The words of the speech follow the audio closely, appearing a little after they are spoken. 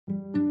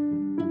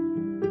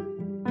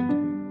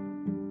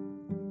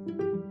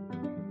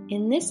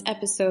this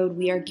episode,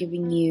 we are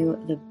giving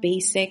you the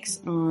basics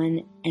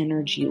on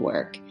energy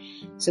work.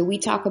 So we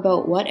talk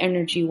about what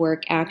energy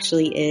work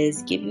actually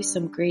is, give you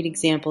some great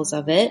examples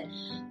of it,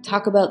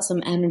 talk about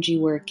some energy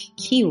work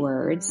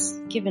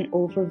keywords, give an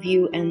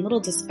overview and little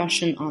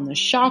discussion on the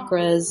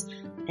chakras,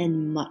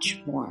 and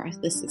much more.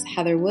 This is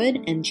Heather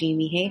Wood and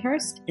Jamie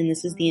Hayhurst, and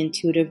this is the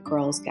Intuitive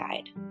Girls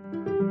Guide.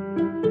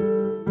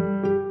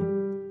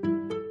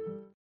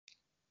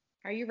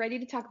 Are you ready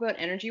to talk about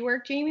energy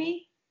work,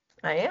 Jamie?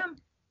 I am.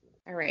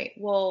 All right.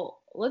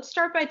 Well, let's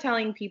start by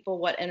telling people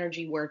what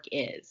energy work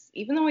is.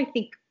 Even though I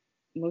think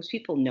most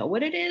people know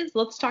what it is,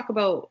 let's talk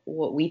about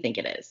what we think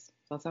it is. Does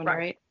that sound all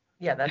right?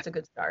 Yeah, that's a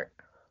good start.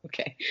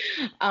 Okay.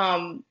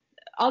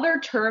 Other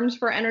terms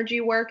for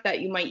energy work that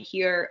you might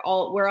hear,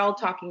 we're all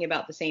talking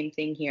about the same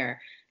thing here.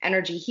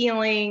 Energy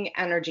healing,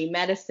 energy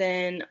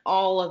medicine,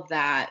 all of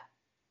that,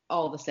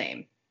 all the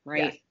same,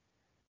 right?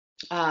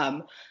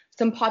 Yes.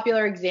 Some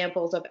popular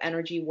examples of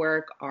energy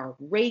work are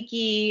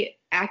Reiki,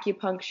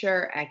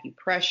 acupuncture,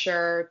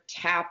 acupressure,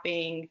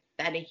 tapping,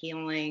 theta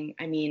healing.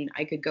 I mean,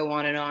 I could go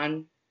on and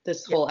on.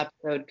 This whole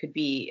episode could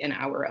be an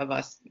hour of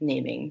us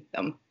naming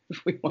them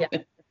if we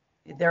wanted.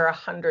 Yeah. There are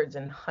hundreds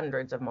and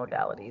hundreds of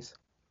modalities.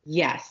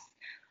 Yes.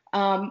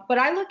 But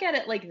I look at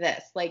it like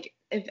this, like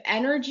if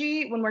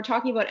energy, when we're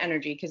talking about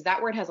energy, because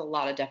that word has a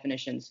lot of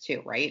definitions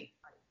too, right?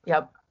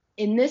 Yep.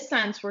 In this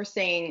sense, we're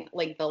saying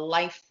like the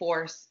life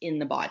force in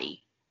the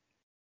body.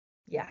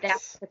 Yes.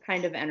 That's the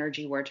kind of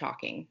energy we're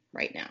talking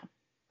right now.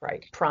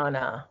 Right.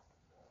 Prana.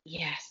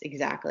 Yes,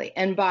 exactly.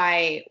 And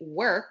by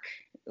work,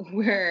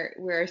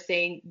 we're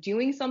saying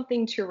doing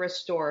something to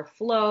restore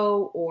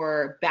flow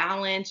or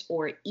balance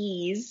or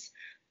ease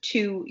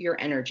to your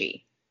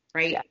energy,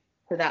 right? Yeah.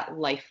 To that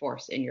life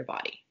force in your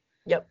body.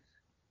 Yep.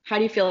 How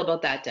do you feel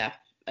about that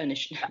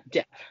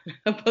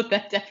about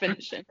that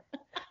definition?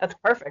 That's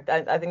perfect.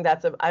 I think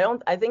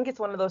I think it's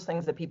one of those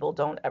things that people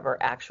don't ever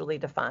actually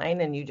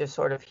define, and you just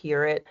sort of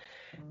hear it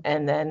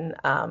and then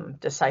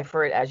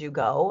decipher it as you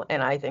go.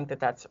 And I think that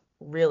that's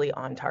really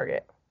on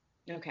target.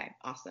 Okay,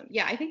 awesome.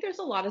 Yeah, I think there's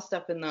a lot of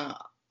stuff in the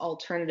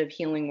alternative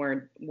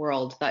healing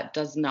world that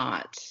does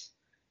not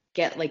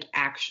get like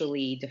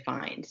actually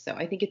defined. So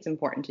I think it's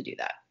important to do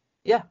that.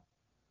 Yeah.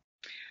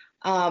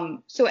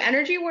 So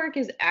energy work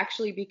is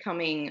actually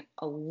becoming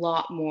a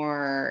lot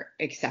more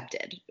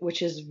accepted,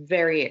 which is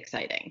very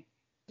exciting.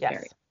 Yes.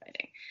 Very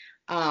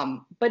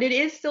exciting. But it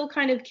is still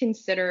kind of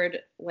considered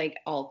like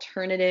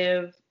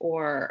alternative,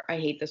 or I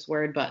hate this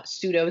word, but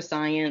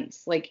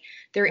pseudoscience. Like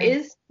there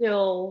is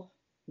still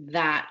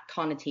that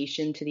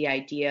connotation to the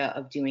idea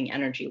of doing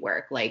energy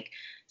work. Like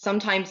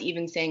sometimes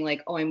even saying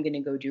like, oh, I'm going to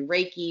go do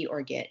Reiki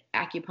or get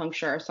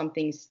acupuncture or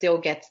something still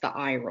gets the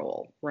eye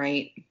roll,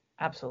 right?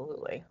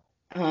 Absolutely.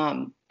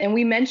 And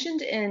we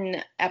mentioned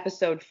in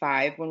episode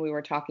 5 when we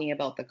were talking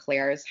about the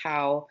clairs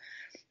how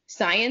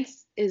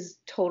science is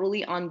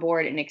totally on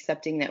board in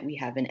accepting that we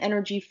have an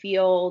energy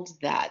field,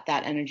 that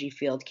energy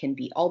field can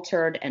be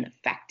altered and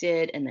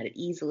affected, and that it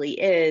easily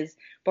is.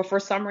 But for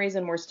some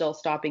reason, we're still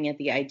stopping at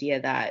the idea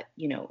that,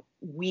 you know,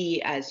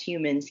 we as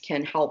humans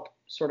can help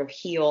sort of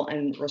heal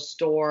and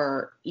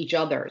restore each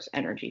other's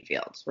energy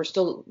fields. We're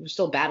still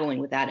battling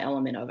with that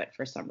element of it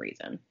for some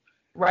reason.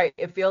 Right.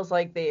 It feels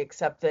like they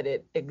accept that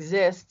it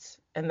exists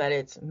and that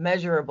it's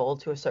measurable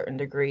to a certain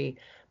degree,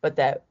 but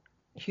that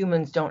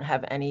humans don't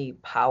have any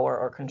power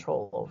or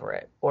control over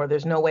it, or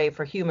there's no way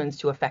for humans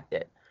to affect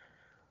it.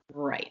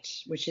 Right,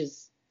 which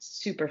is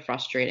super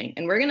frustrating.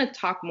 And we're going to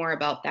talk more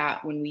about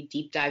that when we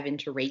deep dive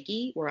into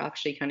Reiki. We'll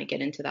actually kind of get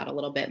into that a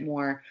little bit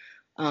more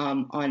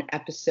on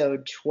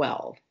episode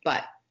 12.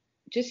 But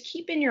just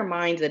keep in your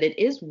mind that it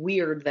is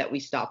weird that we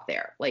stop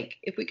there. Like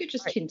if we could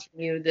just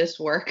continue this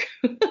work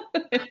and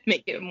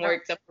make it more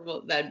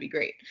acceptable, that'd be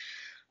great.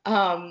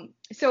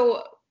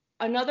 So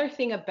another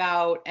thing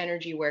about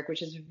energy work,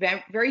 which is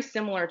very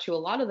similar to a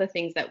lot of the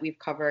things that we've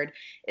covered,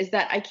 is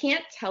that I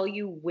can't tell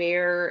you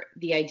where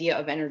the idea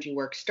of energy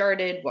work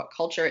started, what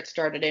culture it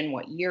started in,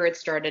 what year it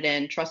started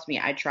in. Trust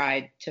me, I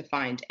tried to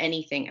find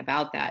anything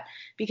about that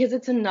because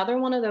it's another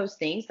one of those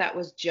things that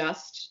was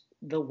just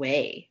the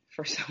way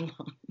for so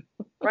long.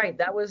 Right.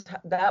 It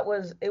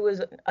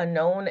was a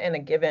known and a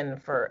given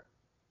for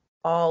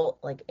all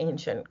like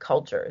ancient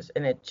cultures,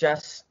 and it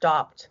just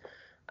stopped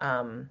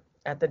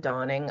at the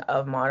dawning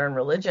of modern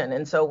religion.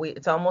 And so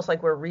it's almost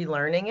like we're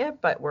relearning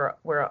it, but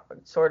we're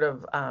sort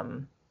of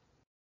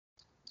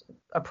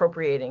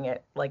appropriating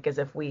it like as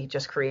if we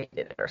just created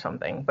it or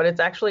something. But it's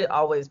actually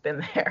always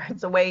been there.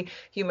 It's the way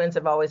humans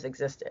have always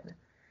existed.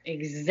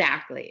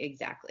 Exactly.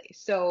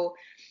 So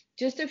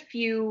just a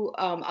few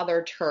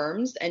other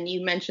terms, and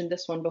you mentioned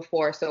this one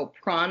before. So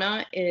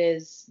prana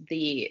is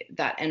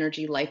that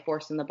energy life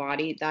force in the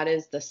body. That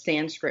is the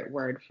Sanskrit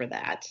word for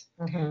that.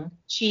 Mm-hmm.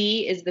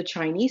 Chi is the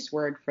Chinese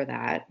word for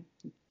that.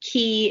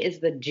 Ki is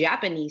the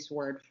Japanese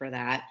word for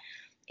that.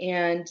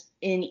 And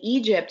in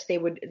Egypt,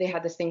 they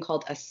had this thing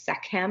called a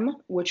sekhem,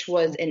 which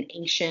was an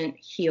ancient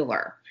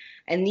healer.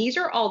 And these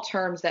are all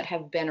terms that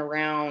have been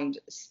around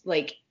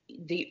like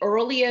the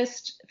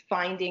earliest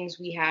findings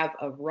we have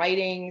of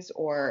writings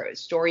or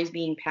stories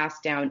being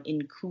passed down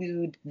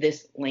include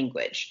this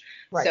language.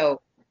 Right.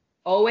 So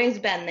always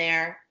been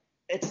there.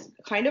 It's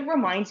kind of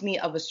reminds me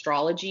of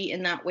astrology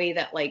in that way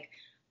that like,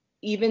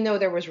 even though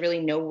there was really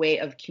no way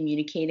of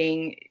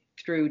communicating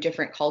through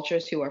different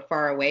cultures who are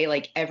far away,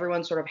 like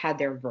everyone sort of had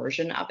their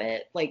version of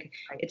it. Like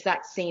it's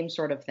that same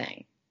sort of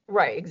thing.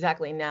 Right,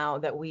 exactly. Now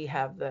that we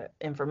have the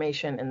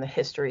information and the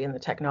history and the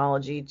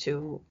technology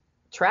to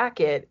track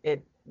it,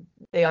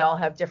 they all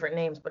have different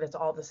names, but it's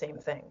all the same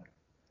thing.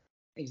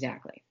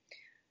 Exactly.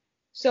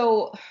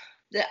 So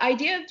the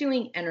idea of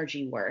doing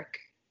energy work,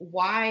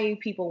 why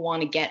people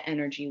want to get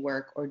energy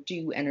work or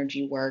do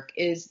energy work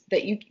is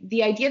that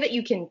the idea that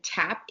you can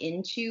tap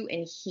into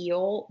and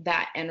heal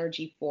that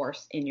energy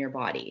force in your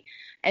body.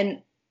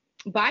 And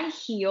by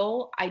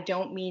heal, I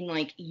don't mean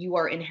like you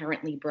are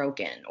inherently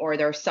broken or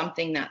there's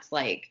something that's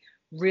like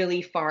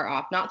really far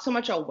off. Not so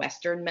much a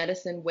Western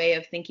medicine way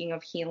of thinking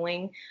of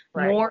healing,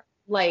 Right. more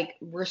like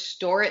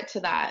restore it to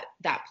that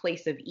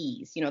place of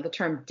ease. The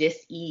term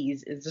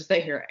dis-ease is just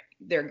that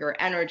your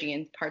energy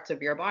and parts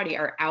of your body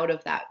are out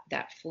of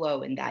that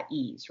flow and that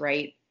ease,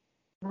 right?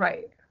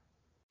 Right.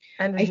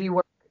 Energy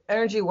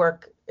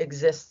work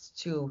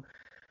exists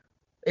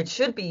it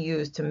should be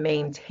used to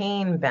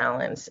maintain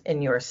balance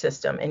in your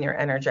system, in your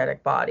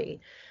energetic body.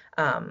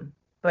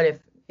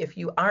 But if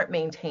you aren't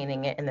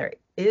maintaining it and there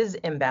is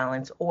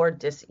imbalance or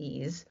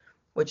dis-ease,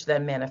 which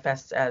then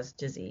manifests as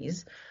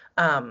disease,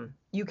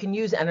 you can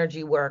use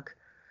energy work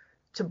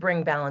to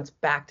bring balance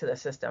back to the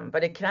system,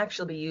 but it can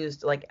actually be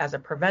used like as a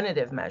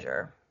preventative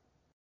measure.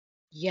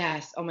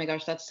 Yes. Oh my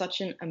gosh, that's such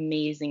an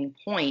amazing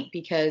point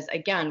because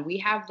again, we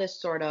have this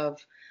sort of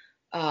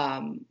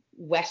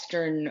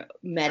Western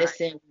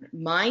medicine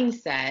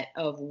mindset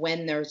of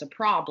when there's a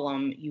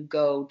problem, you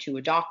go to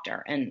a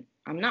doctor. And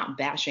I'm not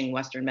bashing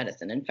Western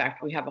medicine. In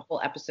fact, we have a whole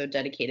episode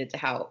dedicated to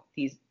how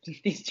these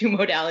two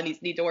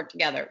modalities need to work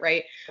together,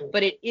 right?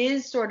 But it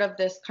is sort of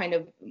this kind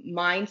of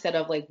mindset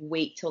of like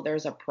wait till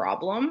there's a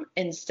problem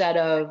instead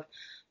of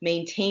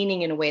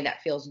maintaining in a way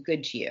that feels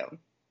good to you.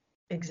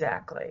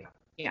 Exactly.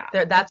 Yeah.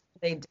 That's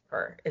where they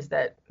differ, is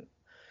that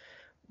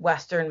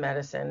Western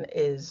medicine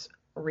is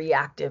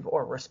reactive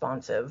or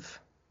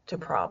responsive to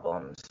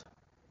problems.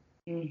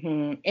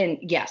 Mm-hmm. And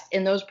yes,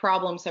 and those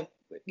problems have,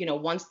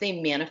 once they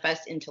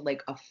manifest into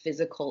like a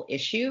physical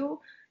issue,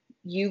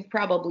 you've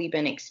probably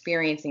been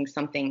experiencing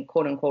something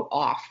quote unquote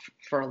off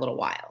for a little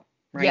while,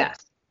 right?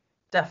 Yes,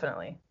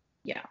 definitely.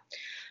 Yeah.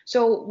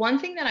 So one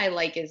thing that I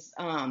like is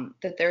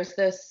that there's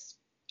this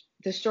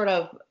sort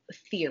of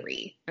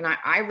theory, and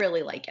I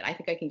really like it. I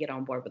think I can get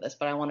on board with this,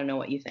 but I want to know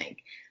what you think.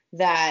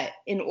 That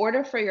in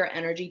order for your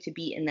energy to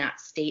be in that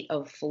state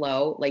of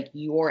flow, like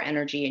your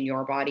energy in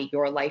your body,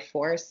 your life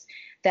force,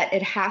 that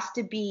it has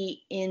to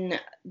be in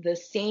the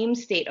same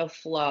state of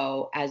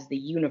flow as the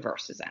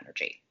universe's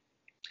energy.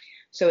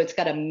 So it's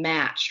got to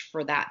match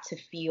for that to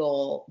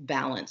feel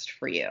balanced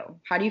for you.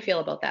 How do you feel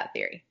about that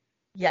theory?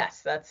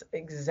 Yes, that's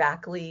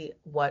exactly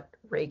what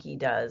Reiki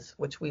does,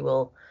 which we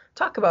will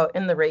talk about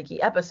in the Reiki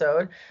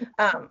episode.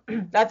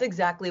 That's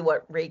exactly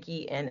what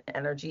Reiki and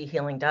energy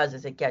healing does,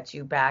 is it gets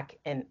you back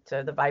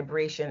into the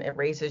vibration. It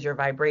raises your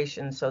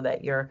vibration so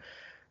that you're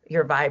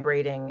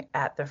vibrating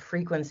at the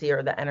frequency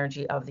or the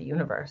energy of the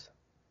universe.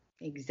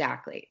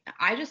 Exactly.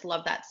 I just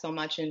love that so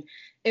much. And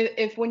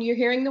if when you're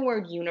hearing the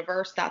word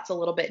universe, that's a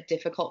little bit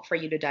difficult for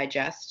you to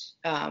digest.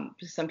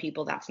 Some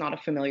people, that's not a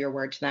familiar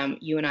word to them.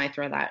 You and I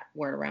throw that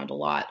word around a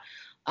lot.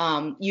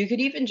 You could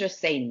even just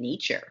say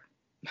nature.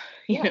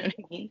 You know what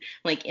I mean?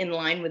 Like in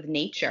line with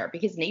nature,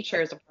 because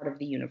nature is a part of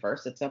the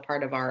universe. It's a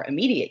part of our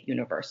immediate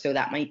universe. So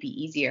that might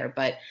be easier.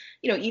 But,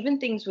 even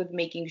things with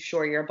making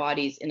sure your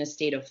body's in a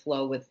state of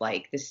flow with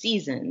like the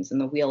seasons and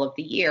the wheel of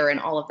the year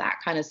and all of that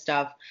kind of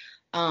stuff.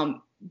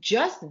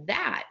 Just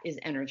that is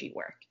energy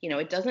work.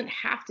 It doesn't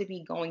have to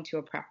be going to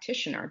a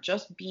practitioner.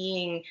 Just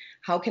being,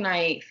 how can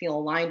I feel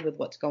aligned with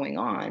what's going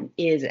on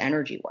is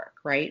energy work,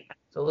 right?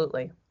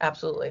 Absolutely.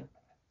 Absolutely.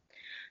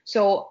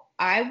 So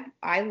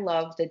I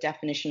love the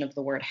definition of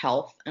the word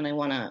health, and I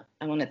wanna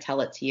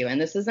tell it to you. And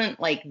this isn't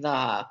like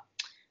the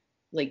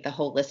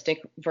holistic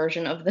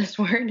version of this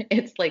word.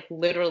 It's like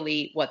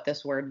literally what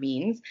this word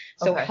means.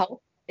 So Okay.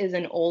 health is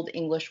an old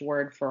English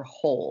word for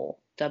whole,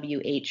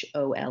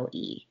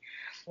 WHOLE.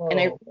 Whoa.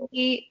 And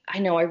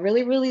I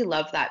really, really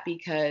love that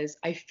because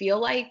I feel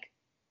like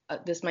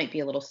this might be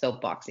a little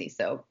soapboxy,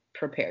 so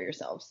prepare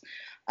yourselves.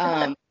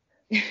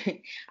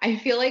 I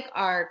feel like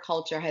our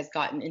culture has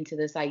gotten into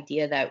this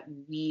idea that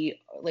we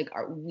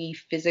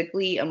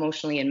physically,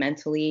 emotionally, and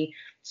mentally,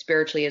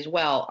 spiritually as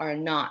well, are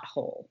not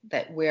whole,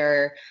 that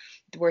we're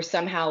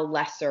somehow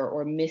lesser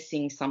or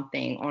missing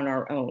something on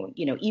our own.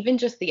 Even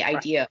just the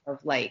idea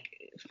of like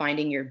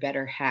finding your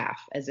better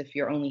half, as if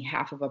you're only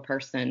half of a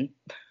person.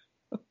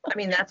 I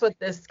mean, that's what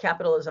this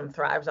capitalism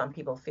thrives on,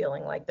 people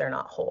feeling like they're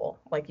not whole.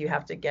 Like you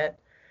have to get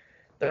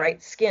the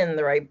right skin,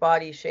 the right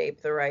body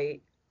shape, the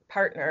right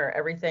partner.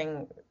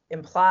 Everything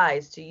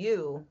implies to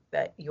you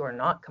that you're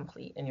not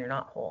complete and you're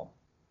not whole.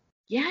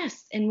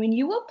 Yes. And when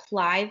you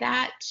apply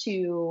that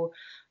to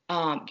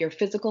your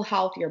physical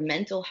health, your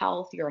mental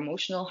health, your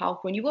emotional health,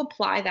 when you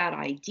apply that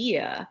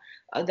idea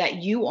that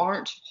you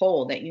aren't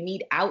whole, that you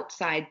need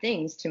outside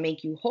things to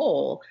make you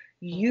whole,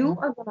 you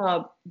Mhm. are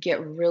going to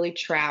get really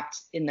trapped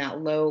in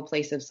that low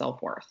place of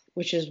self-worth,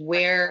 which is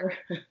where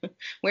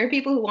where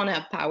people who want to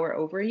have power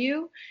over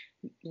you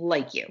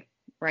like you,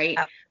 right?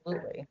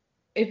 Absolutely.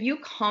 If you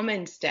come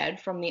instead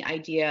from the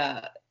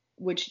idea,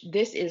 which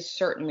this is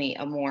certainly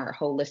a more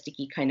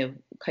holistic kind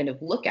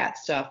of look at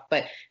stuff,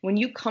 but when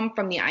you come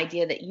from the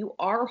idea that you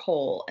are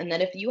whole and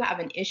that if you have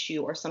an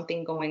issue or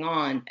something going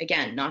on,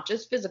 again, not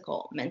just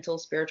physical, mental,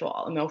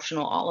 spiritual,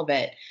 emotional, all of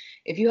it,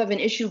 if you have an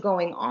issue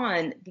going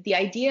on, the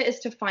idea is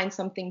to find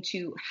something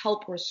to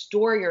help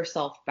restore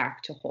yourself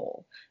back to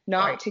whole,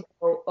 Right. not to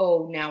go,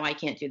 oh, now I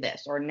can't do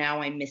this, or now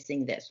I'm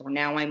missing this, or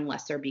now I'm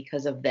lesser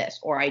because of this,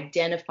 or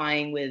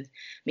identifying with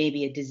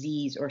maybe a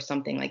disease or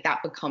something like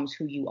that becomes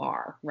who you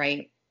are,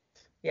 right?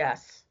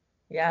 Yes.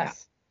 Yeah.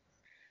 Yes.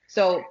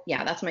 So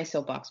yeah, that's my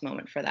soapbox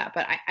moment for that.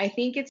 But I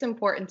think it's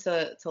important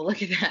to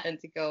look at that and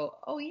to go,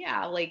 oh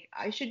yeah, like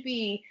I should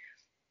be,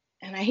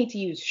 and I hate to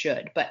use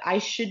should, but I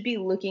should be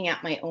looking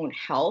at my own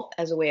health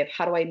as a way of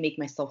how do I make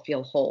myself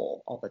feel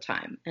whole all the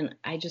time. And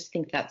I just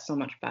think that's so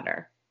much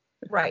better.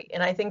 Right.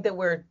 And I think that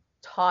we're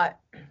taught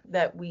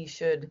that we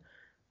should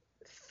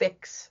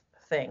fix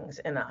things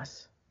in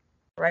us,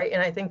 right?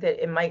 And I think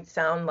that it might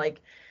sound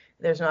like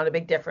there's not a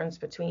big difference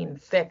between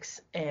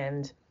fix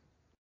and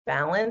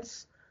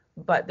balance,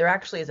 but there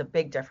actually is a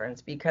big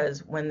difference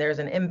because when there's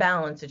an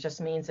imbalance, it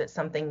just means that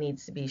something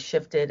needs to be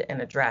shifted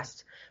and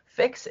addressed.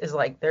 Fix is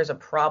like there's a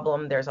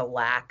problem, there's a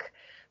lack,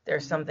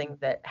 there's something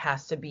that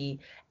has to be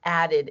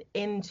added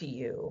into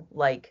you,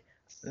 like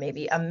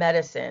maybe a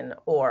medicine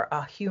or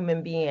a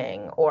human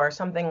being or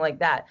something like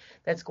that,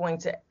 that's going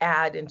to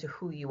add into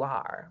who you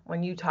are.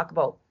 When you talk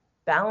about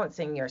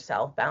balancing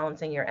yourself,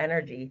 balancing your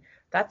energy,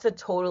 that's a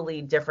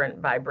totally different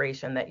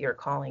vibration that you're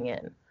calling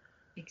in.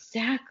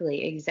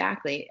 Exactly,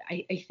 exactly.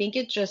 I think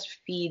it just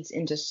feeds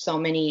into so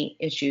many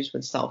issues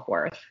with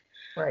self-worth.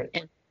 Right.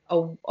 And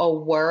a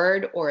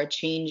word or a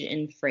change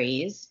in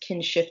phrase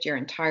can shift your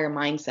entire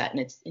mindset, and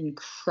it's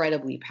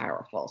incredibly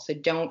powerful. So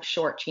don't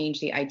shortchange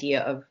the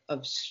idea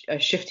of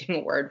shifting a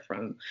word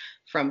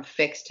from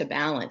fixed to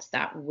balance.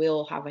 That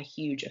will have a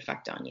huge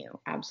effect on you.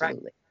 Right.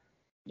 Absolutely.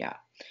 Yeah.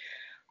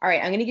 All right.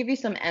 I'm going to give you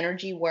some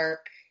energy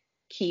work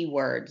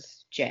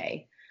keywords,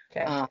 Jay.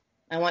 Okay. Um,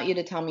 I want you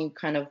to tell me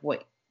kind of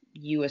what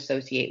you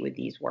associate with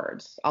these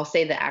words. I'll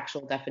say the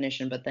actual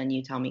definition, but then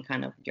you tell me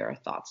kind of your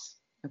thoughts.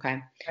 Okay.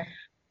 Okay.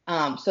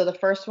 So the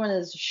first one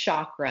is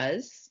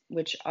chakras,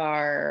 which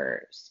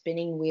are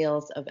spinning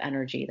wheels of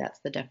energy. That's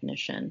the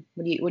definition.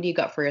 What do you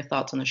got for your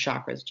thoughts on the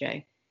chakras,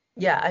 Jay?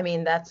 Yeah, I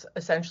mean, that's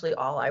essentially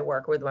all I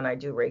work with when I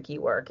do Reiki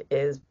work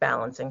is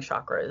balancing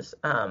chakras.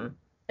 And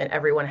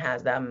everyone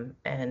has them,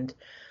 and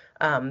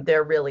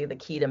they're really the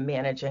key to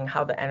managing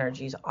how the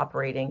energy is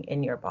operating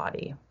in your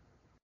body.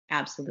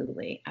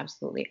 Absolutely,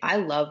 absolutely. I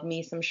love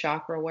me some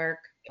chakra work.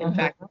 In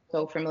fact, Hmm. I'm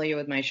so familiar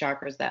with my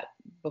chakras that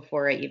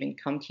before I even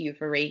come to you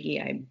for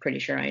Reiki, I'm pretty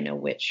sure I know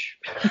which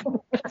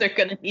they're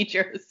going to need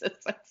your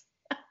assistance.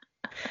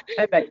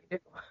 I bet you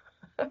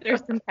do.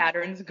 There's some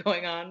patterns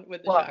going on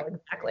with the Well, chakras.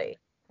 exactly.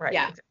 Right,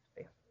 Yeah,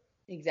 exactly.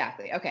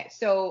 exactly. Okay,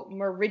 so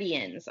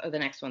meridians are the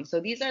next one.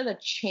 So these are the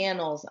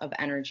channels of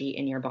energy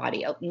in your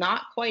body.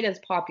 Not quite as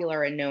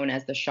popular and known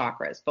as the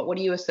chakras, but what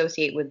do you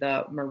associate with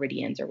the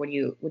meridians, or what do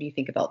you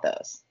think about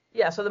those?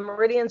 Yeah, so the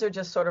meridians are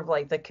just sort of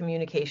like the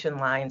communication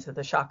lines that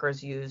the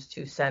chakras use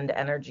to send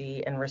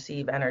energy and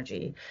receive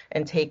energy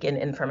and take in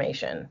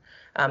information.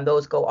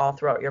 Those go all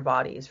throughout your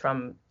bodies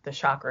from the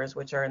chakras,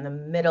 which are in the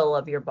middle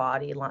of your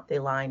body, they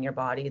line your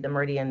body. The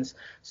meridians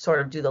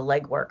sort of do the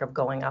legwork of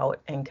going out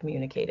and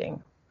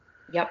communicating.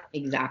 Yep,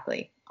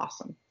 exactly.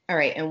 Awesome. All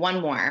right, and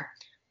one more,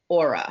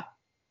 aura.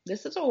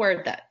 This is a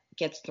word that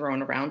gets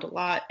thrown around a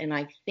lot, and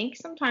I think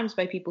sometimes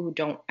by people who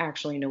don't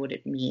actually know what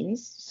it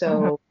means. Mhm.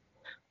 So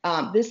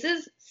this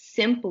is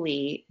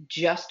simply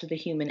just the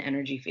human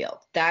energy field.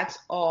 That's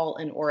all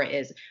an aura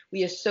is.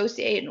 We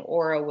associate an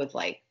aura with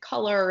like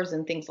colors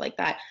and things like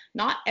that.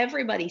 Not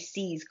everybody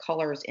sees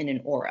colors in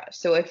an aura.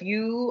 So if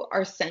you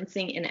are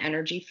sensing an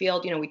energy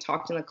field, we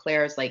talked in the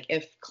clairs, like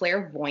if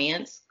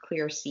clairvoyance,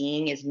 clear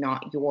seeing is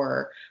not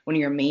one of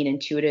your main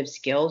intuitive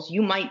skills,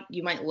 you might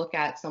look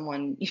at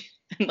someone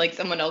like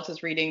someone else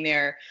is reading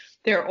their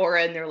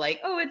aura and they're like,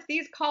 oh, it's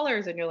these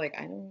colors. And you're like,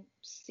 I don't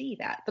see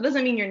that. That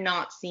doesn't mean you're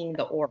not seeing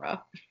the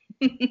aura,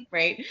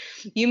 right?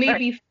 You may Right.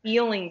 be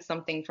feeling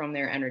something from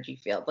their energy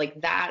field. Like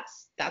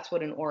that's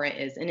what an aura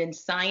is. And in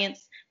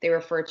science, they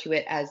refer to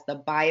it as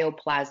the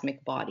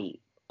bioplasmic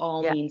body.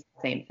 All Yeah. means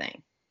the same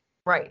thing.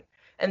 Right.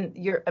 And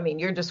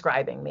you're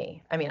describing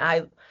me. I mean,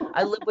 I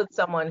live with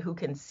someone who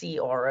can see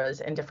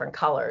auras in different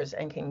colors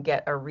and can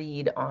get a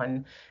read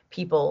on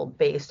people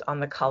based on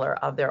the color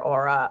of their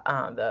aura,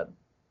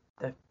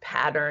 the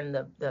pattern,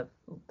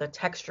 the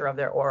texture of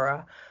their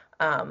aura.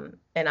 And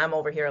I'm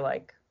over here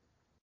like,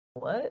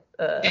 what?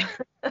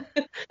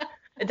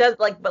 It does,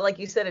 but like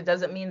you said, it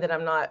doesn't mean that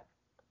I'm not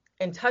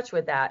in touch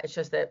with that. It's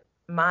just that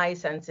my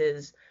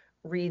senses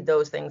read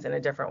those things in a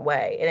different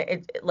way. And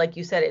it, like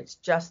you said, it's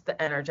just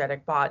the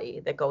energetic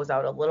body that goes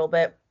out a little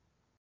bit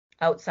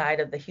outside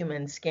of the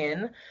human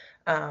skin.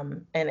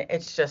 And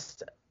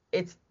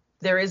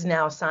there is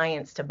now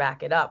science to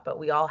back it up, but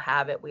we all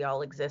have it. We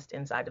all exist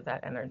inside of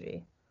that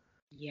energy.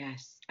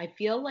 Yes. I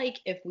feel like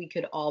if we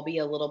could all be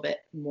a little bit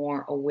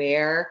more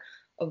aware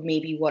of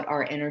maybe what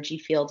our energy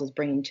field is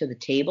bringing to the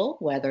table,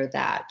 whether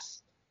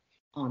that's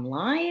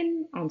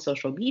online, on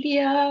social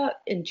media,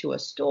 into a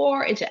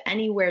store, into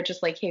anywhere,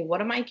 just like, hey,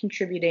 what am I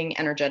contributing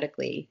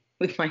energetically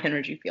with my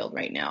energy field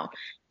right now? I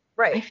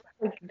Right. feel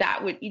like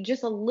that would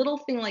just a little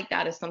thing like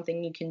that is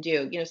something you can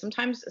do.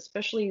 Sometimes,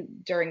 especially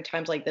during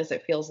times like this,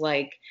 it feels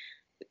like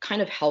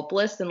kind of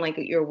helpless and like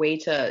your way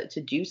to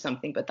do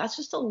something. But that's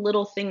just a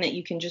little thing that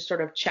you can just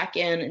sort of check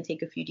in and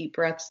take a few deep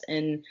breaths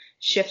and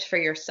shift for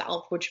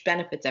yourself, which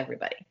benefits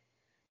everybody.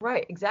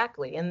 Right,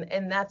 exactly.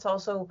 And that's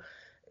also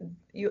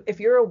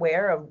if you're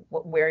aware of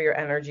where your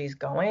energy is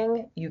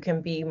going, you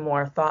can be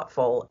more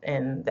thoughtful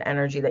in the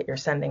energy that you're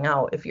sending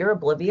out. If you're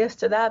oblivious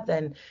to that,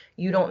 then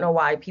you don't know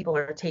why people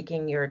are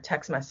taking your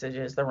text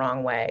messages the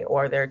wrong way,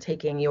 or they're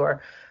taking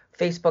your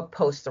Facebook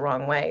posts the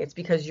wrong way. It's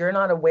because you're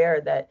not aware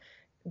that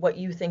what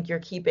you think you're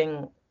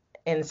keeping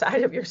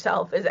inside of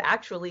yourself is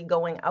actually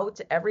going out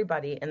to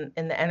everybody, and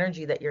the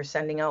energy that you're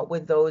sending out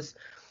with those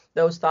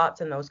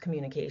thoughts and those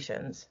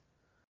communications.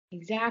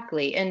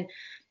 Exactly. And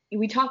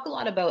we talk a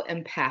lot about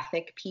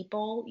empathic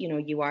people. You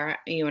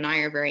and I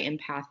are very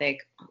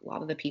empathic. A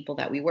lot of the people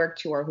that we work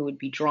to or who would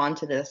be drawn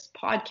to this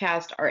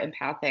podcast are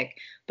empathic.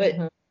 But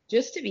Mm-hmm.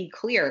 just to be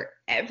clear,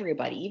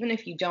 everybody, even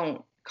if you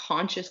don't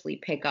consciously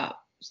pick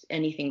up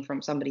anything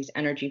from somebody's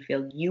energy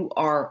field, you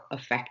are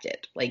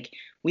affected. Like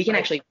we can Right.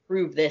 actually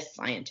prove this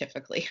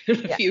scientifically.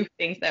 There's a Yeah. few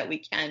things that we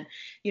can,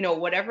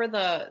 whatever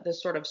the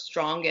sort of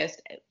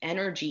strongest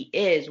energy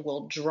is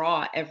will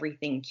draw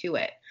everything to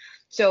it. Yeah.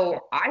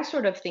 So I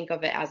sort of think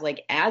of it as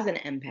like, as an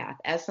empath,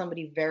 as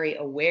somebody very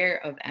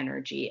aware of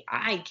energy,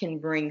 I can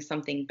bring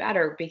something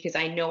better because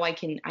I know I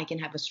can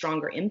have a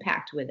stronger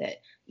impact with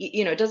it.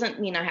 It doesn't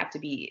mean I have to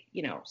be,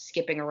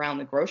 skipping around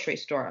the grocery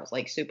store. I was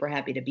like super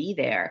happy to be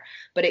there,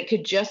 but it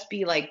could just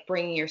be like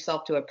bringing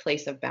yourself to a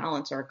place of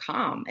balance or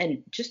calm.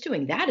 And just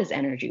doing that is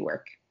energy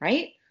work,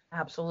 right?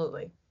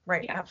 Absolutely.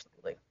 Right. Yeah.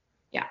 Absolutely.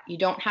 Yeah. You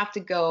don't have to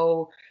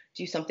go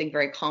do something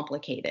very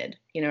complicated,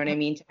 you know what I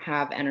mean, to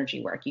have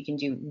energy work. You can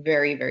do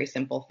very, very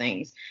simple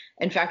things.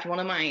 In fact, one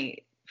of my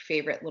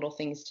favorite little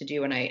things to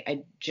do, and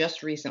I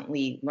just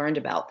recently learned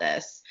about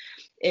this,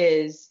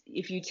 is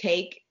if you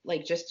take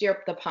like just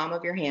the palm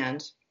of your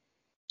hand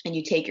and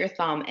you take your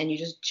thumb and you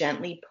just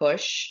gently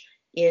push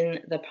in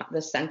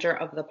the center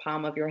of the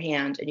palm of your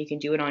hand, and you can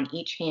do it on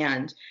each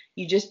hand.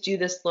 You just do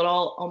this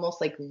little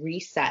almost like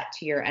reset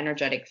to your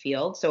energetic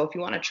field. So if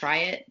you want to try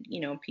it,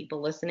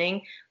 people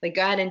listening, like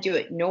go ahead and do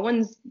it. No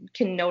one's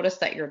can notice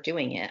that you're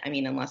doing it. I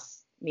mean,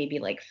 unless maybe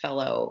like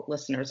fellow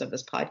listeners of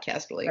this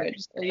podcast will like, I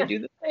just saw you do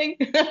the thing.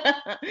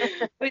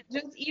 But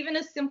just even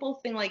a simple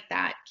thing like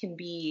that can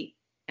be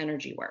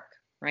energy work,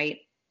 right?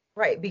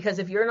 Right, because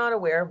if you're not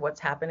aware of what's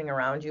happening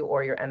around you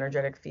or your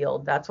energetic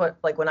field, that's what,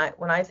 like when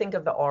I think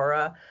of the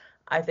aura,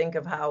 I think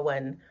of how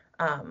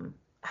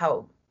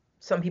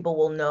some people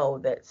will know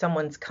that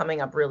someone's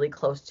coming up really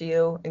close to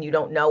you and you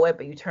don't know it,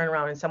 but you turn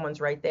around and someone's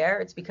right there.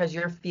 It's because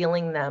you're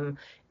feeling them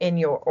in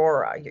your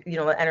aura.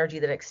 The energy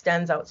that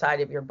extends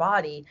outside of your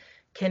body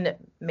can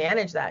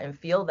manage that and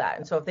feel that.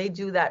 And so if they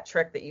do that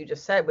trick that you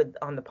just said with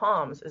on the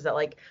palms, is that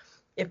like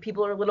if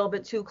people are a little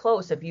bit too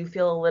close, if you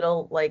feel a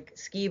little like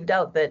skeeved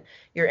out that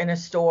you're in a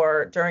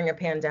store during a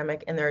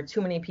pandemic and there are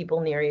too many people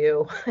near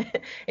you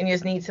and you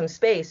just need some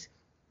space,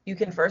 you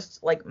can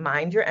first like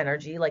mind your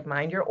energy, like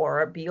mind your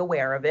aura, be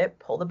aware of it,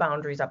 pull the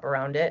boundaries up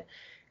around it,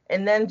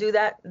 and then do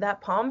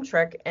that palm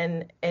trick,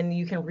 and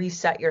you can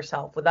reset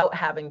yourself without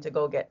having to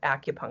go get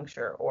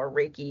acupuncture or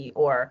Reiki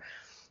or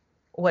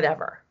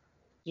whatever.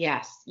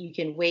 Yes, you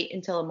can wait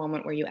until a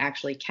moment where you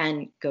actually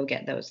can go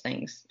get those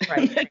things.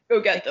 Right.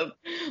 Go get them.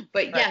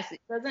 But Right. yes,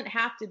 it doesn't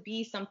have to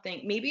be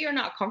something. Maybe you're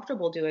not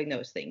comfortable doing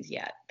those things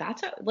yet.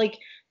 Like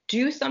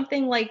do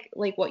something like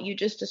what you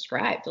just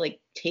described. Like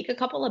take a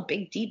couple of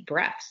big deep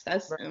breaths.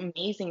 That's Right. an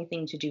amazing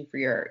thing to do for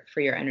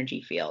your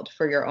energy field,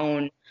 for your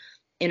own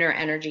inner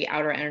energy,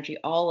 outer energy,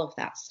 all of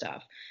that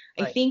stuff.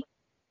 I Right. think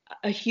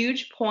a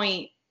huge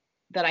point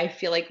that I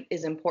feel like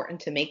is important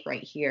to make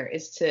right here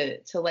is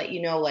to let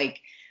you know, like,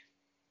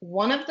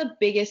 one of the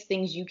biggest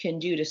things you can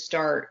do to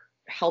start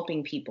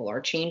helping people or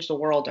change the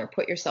world or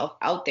put yourself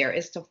out there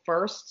is to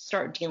first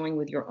start dealing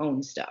with your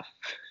own stuff.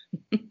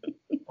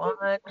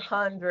 100%.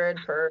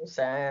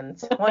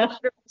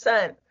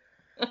 100%.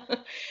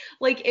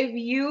 Like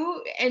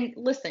and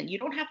listen, you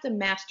don't have to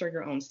master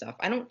your own stuff.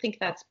 I don't think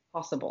that's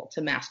possible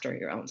to master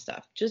your own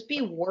stuff. Just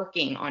be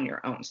working on your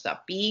own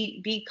stuff.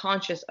 Be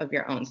conscious of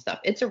your own stuff.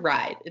 It's a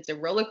ride. It's a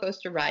roller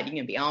coaster ride. You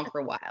can be on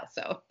for a while.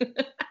 So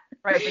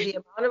Right, but the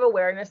amount of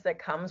awareness that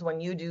comes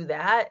when you do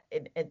that,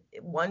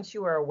 once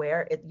you are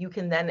aware, you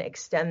can then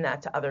extend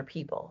that to other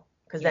people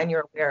because then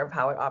you're aware of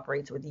how it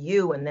operates with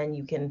you, and then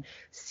you can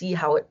see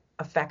how it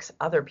affects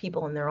other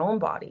people in their own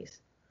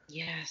bodies.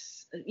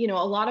 Yes. You know,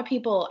 a lot of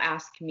people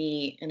ask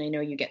me, and I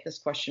know you get this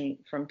question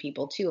from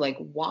people too, like,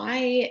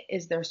 why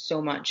is there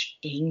so much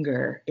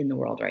anger in the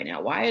world right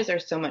now? Why is there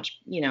so much,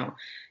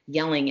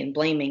 yelling and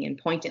blaming and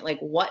pointing? Like,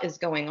 what is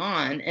going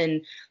on?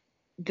 And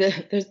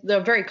there's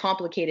a very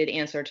complicated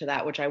answer to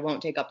that, which I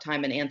won't take up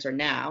time and answer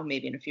now.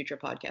 Maybe in a future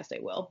podcast I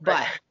will.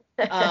 But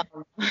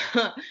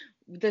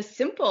the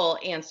simple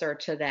answer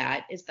to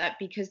that is that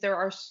because there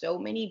are so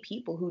many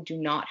people who do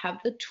not have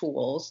the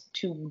tools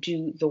to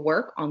do the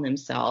work on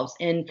themselves,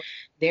 and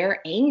they're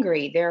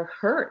angry, they're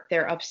hurt,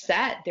 they're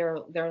upset,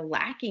 they're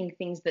lacking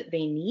things that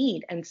they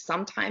need, and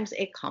sometimes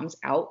it comes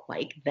out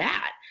like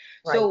that.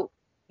 Right. So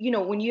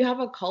when you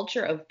have a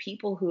culture of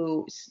people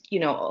who,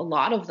 a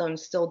lot of them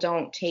still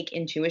don't take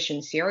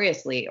intuition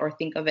seriously or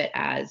think of it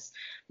as,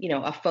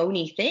 a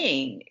phony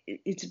thing,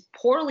 it's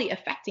poorly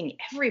affecting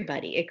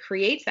everybody. It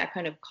creates that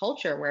kind of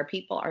culture where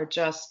people are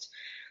just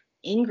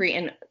angry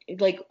and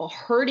like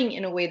hurting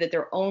in a way that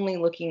they're only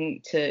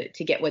looking to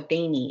get what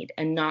they need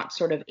and not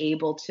sort of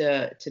able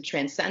to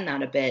transcend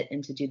that a bit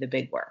and to do the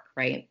big work,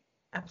 right?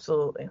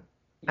 Absolutely.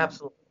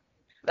 Absolutely.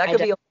 That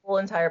could be a whole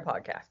entire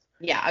podcast.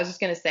 Yeah, I was just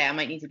going to say I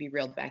might need to be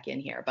reeled back in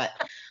here, but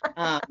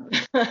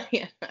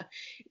yeah.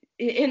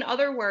 In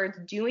other words,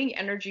 doing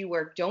energy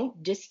work,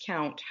 don't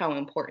discount how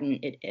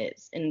important it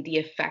is and the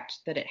effect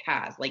that it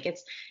has. Like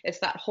it's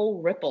that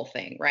whole ripple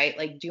thing, right?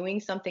 Like doing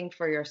something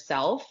for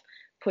yourself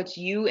puts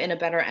you in a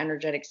better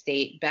energetic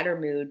state, better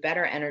mood,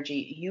 better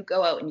energy. You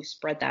go out and you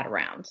spread that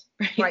around,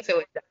 right?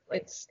 So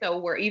it's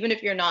so even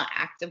if you're not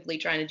actively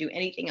trying to do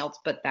anything else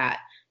but that,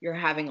 you're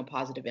having a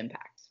positive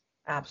impact.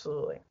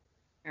 Absolutely.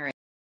 All right.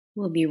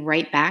 We'll be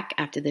right back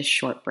after this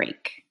short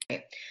break.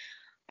 Okay.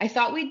 I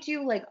thought we'd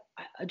do like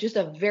just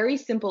a very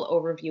simple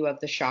overview of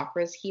the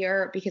chakras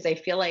here, because I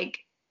feel like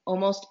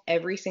almost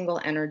every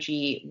single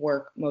energy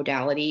work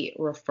modality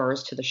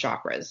refers to the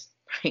chakras,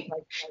 right?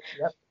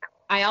 Yep.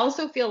 I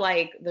also feel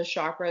like the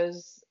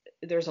chakras,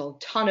 there's a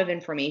ton of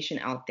information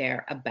out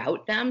there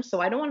about them,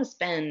 so I don't want to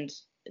spend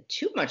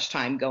too much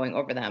time going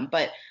over them,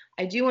 but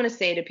I do want to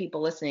say to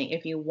people listening,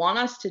 if you want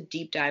us to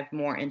deep dive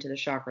more into the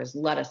chakras,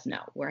 let us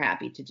know. We're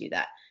happy to do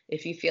that.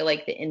 If you feel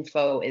like the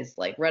info is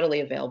like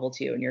readily available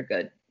to you and you're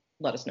good,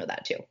 let us know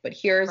that too. But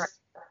here's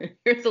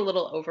a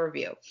little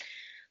overview.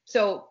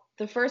 So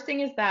the first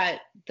thing is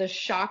that the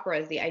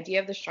chakras, the idea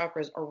of the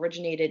chakras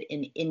originated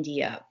in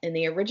India, and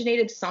they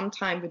originated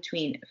sometime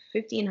between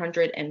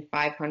 1500 and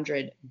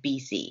 500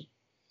 BC.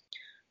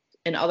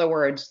 In other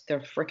words, they're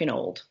freaking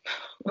old.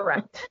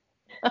 Correct.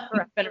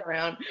 Been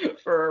around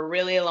for a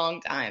really long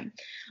time.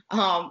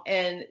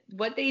 And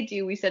what they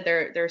do, we said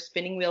they're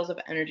spinning wheels of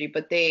energy,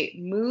 but they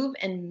move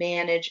and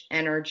manage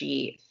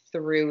energy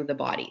through the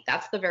body.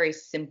 That's the very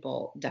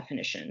simple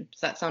definition.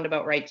 Does that sound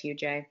about right to you,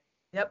 Jay?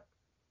 Yep.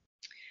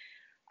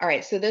 All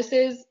right. So this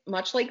is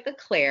much like the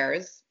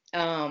clairs.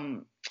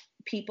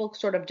 People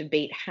sort of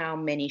debate how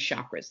many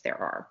chakras there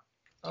are.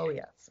 Oh,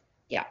 yes.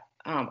 Yeah.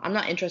 I'm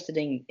not interested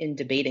in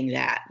debating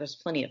that. There's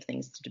plenty of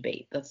things to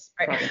debate. That's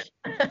probably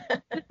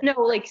no,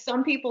 like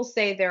some people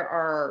say there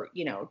are,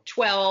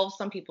 12.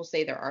 Some people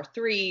say there are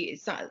 3.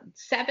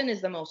 7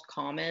 is the most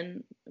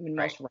common,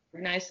 most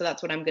recognized. So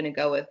that's what I'm going to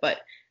go with. But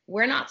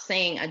we're not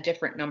saying a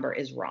different number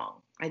is wrong.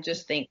 I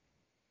just think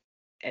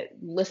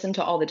listen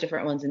to all the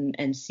different ones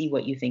and see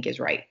what you think is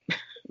right.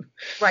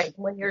 Right.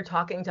 When you're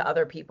talking to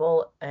other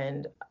people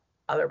and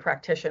other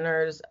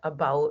practitioners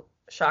about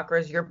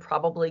chakras, you're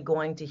probably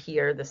going to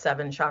hear the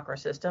 7 chakra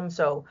system.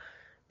 So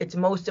it's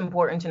most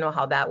important to know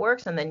how that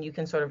works, and then you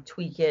can sort of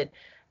tweak it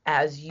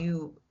as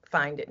you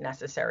find it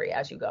necessary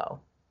as you go.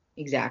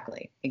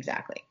 Exactly.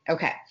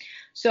 Okay.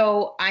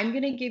 So I'm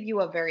going to give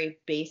you a very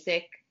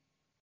basic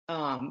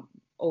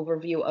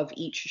overview of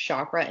each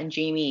chakra. And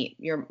Jamie,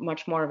 you're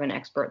much more of an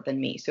expert than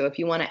me. So if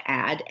you want to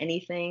add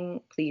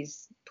anything,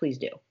 please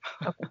do.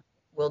 Okay.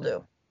 Will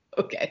do.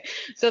 Okay.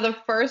 So the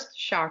first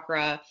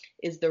chakra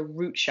is the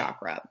root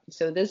chakra.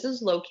 So this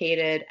is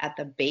located at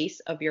the base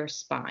of your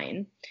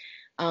spine.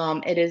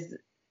 It is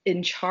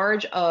in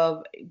charge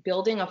of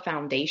building a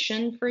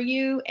foundation for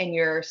you and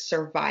your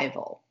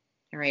survival.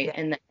 All right. Yeah.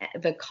 And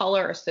the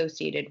color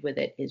associated with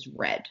it is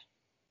red.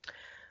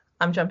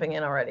 I'm jumping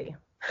in already.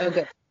 Oh,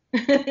 good.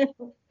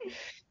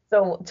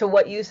 So to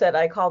what you said,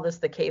 I call this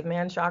the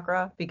caveman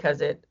chakra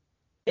because it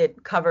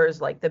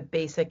covers like the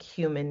basic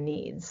human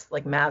needs,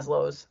 like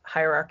Maslow's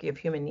hierarchy of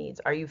human needs.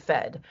 Are you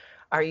fed?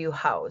 Are you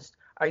housed?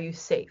 Are you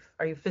safe?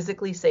 Are you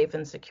physically safe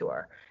and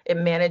secure? It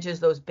manages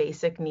those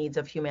basic needs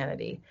of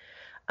humanity.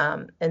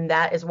 And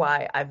that is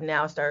why I've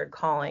now started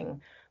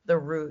calling the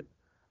root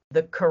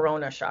the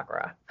corona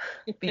chakra,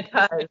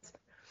 because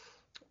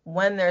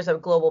when there's a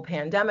global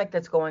pandemic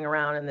that's going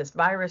around and this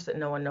virus that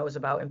no one knows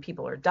about and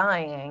people are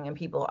dying and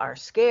people are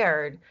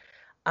scared,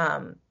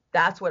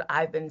 that's what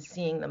I've been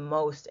seeing the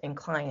most in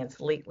clients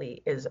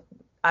lately is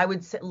I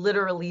would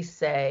literally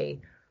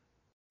say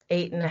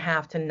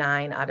 8.5 to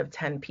 9 out of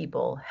 10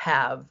 people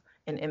have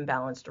an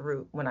imbalanced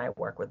root when I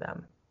work with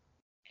them.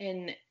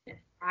 And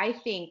I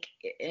think,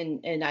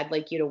 and I'd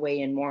like you to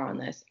weigh in more on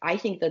this. I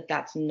think that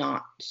that's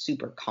not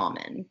super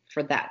common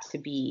for that to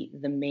be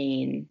the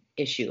main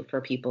issue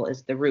for people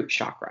is the root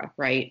chakra,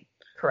 right?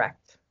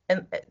 Correct.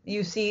 And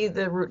you see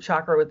the root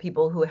chakra with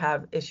people who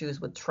have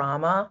issues with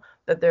trauma,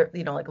 that they're,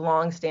 like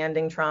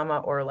long-standing trauma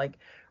or like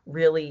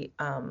really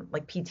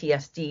like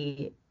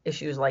PTSD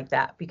issues like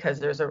that, because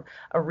there's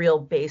a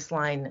real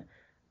baseline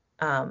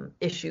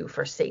issue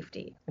for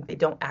safety. They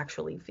don't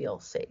actually feel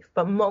safe.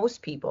 But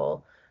most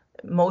people,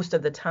 most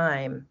of the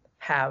time,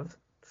 have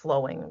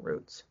flowing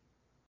roots.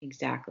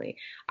 Exactly.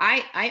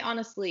 I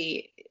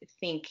honestly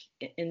think,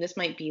 and this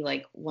might be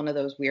like one of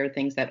those weird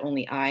things that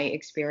only I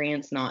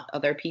experience, not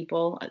other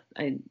people.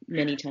 I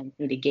many times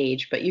need to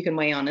gauge, but you can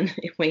weigh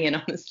in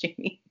on this,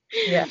 Jamie.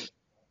 Yeah.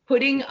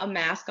 Putting a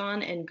mask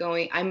on and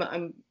going,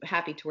 I'm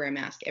happy to wear a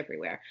mask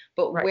everywhere,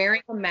 but Right.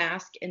 wearing a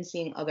mask and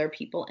seeing other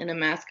people in a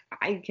mask,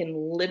 I can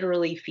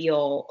literally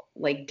feel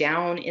like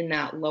down in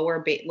that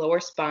lower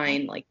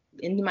spine, like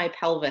into my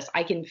pelvis,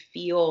 I can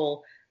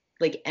feel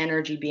like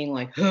energy being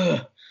like,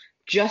 ugh,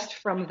 just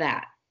from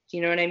that. Do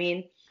you know what I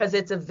mean? Because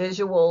it's a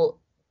visual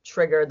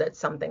trigger that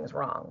something's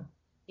wrong.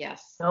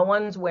 Yes. No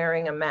one's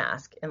wearing a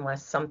mask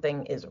unless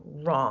something is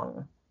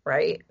wrong,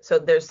 right? So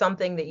there's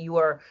something that you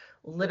are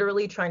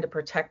literally trying to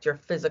protect your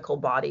physical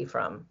body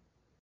from.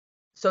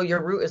 So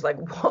your root is like,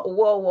 whoa,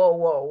 whoa, whoa,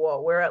 whoa,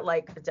 whoa. We're at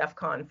like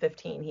DEFCON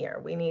 15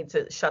 here. We need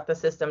to shut the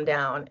system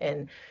down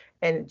and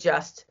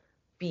just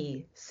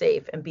be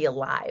safe and be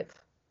alive.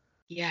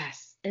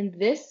 Yes. And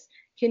this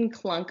can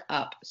clunk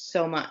up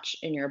so much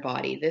in your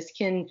body. This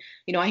can,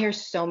 I hear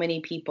so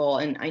many people,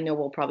 and I know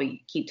we'll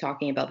probably keep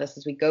talking about this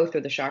as we go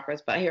through the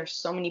chakras, but I hear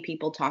so many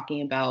people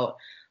talking about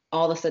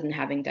all of a sudden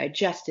having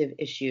digestive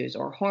issues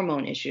or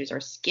hormone issues or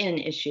skin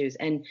issues.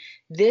 And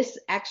this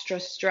extra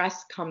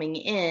stress coming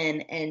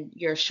in and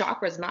your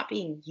chakras not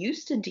being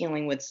used to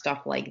dealing with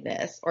stuff like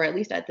this, or at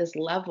least at this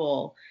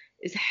level,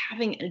 is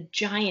having a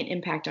giant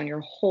impact on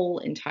your whole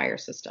entire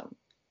system.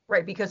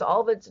 Right, because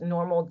all of its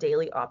normal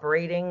daily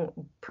operating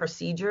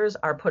procedures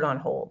are put on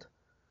hold.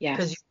 Yes.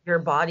 Because your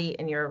body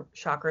and your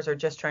chakras are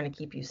just trying to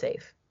keep you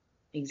safe.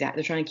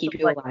 Exactly. They're trying to keep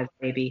you alive,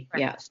 baby.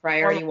 Right. Yes.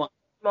 Priority one.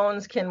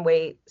 Hormones can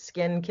wait,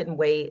 skin can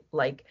wait,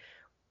 like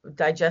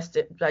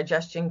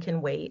digestion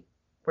can wait.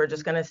 We're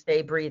just going to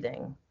stay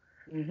breathing.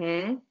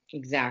 Mm-hmm.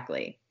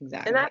 Exactly.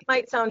 And that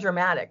might sound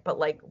dramatic, but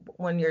like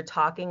when you're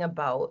talking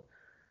about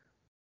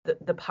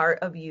the part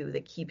of you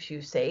that keeps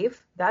you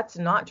safe, that's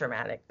not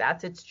dramatic.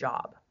 That's its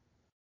job.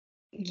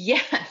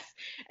 Yes.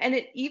 And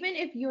even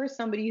if you're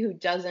somebody who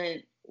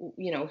doesn't,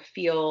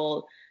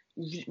 feel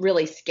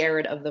really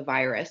scared of the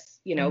virus,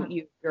 Mm-hmm.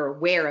 you're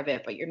aware of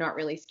it, but you're not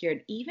really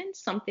scared. Even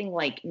something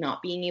like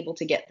not being able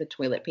to get the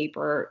toilet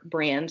paper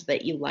brand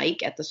that you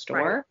like at the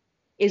store, right,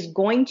 is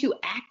going to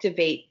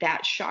activate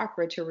that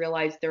chakra to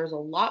realize there's a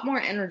lot more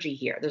energy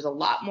here. There's a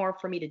lot more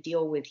for me to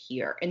deal with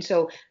here. And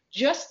so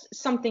just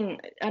something,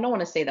 I don't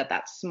want to say that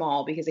that's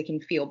small because it can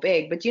feel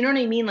big, but do you know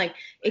what I mean? Like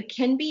it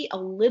can be a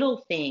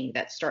little thing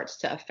that starts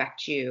to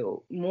affect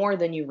you more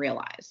than you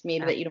realize,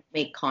 maybe that you don't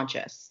make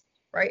conscious.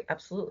 Right.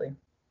 Absolutely.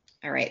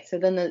 All right. So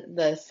then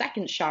the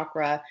second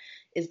chakra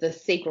is the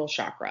sacral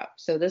chakra.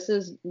 So this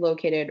is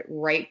located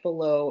right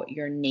below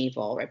your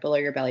navel, right below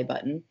your belly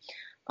button.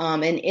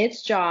 And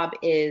its job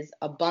is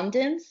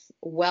abundance,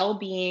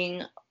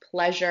 well-being,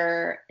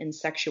 pleasure, and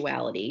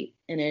sexuality.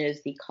 And it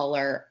is the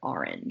color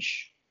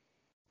orange.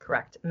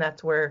 Correct. And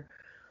that's where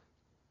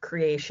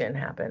creation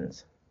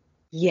happens.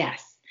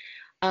 Yes.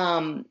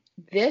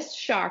 This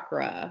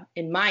chakra,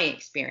 in my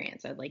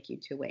experience, I'd like you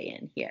to weigh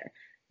in here.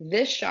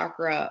 This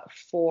chakra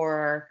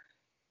for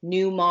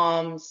new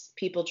moms,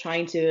 people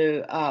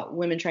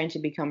women trying to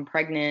become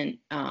pregnant,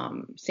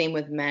 same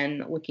with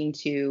men looking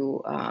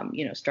to,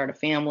 start a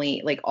family,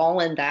 like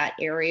all in that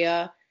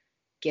area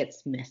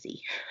gets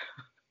messy.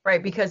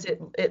 Right, because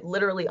it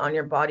literally on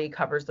your body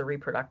covers the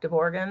reproductive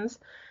organs.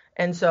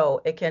 And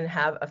so it can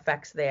have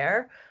effects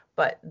there,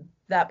 but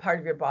that part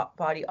of your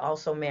body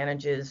also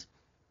manages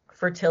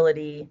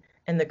fertility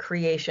and the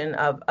creation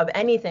of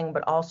anything,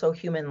 but also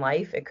human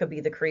life. It could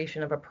be the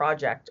creation of a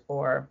project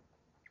or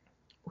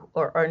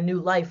a new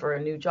life or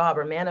a new job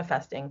or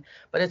manifesting,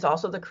 but it's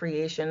also the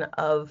creation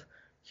of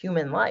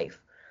human life.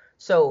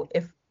 So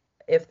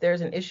if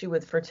there's an issue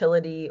with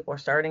fertility or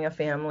starting a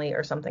family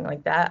or something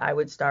like that, I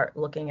would start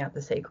looking at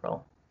the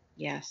sacral.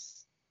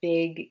 Yes,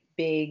 big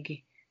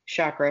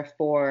chakra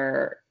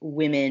for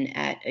women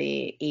at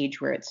a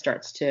age where you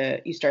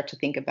start to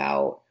think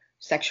about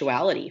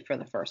sexuality for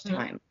the first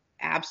time.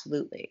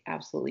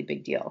 Absolutely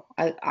big deal.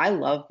 I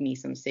love me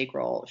some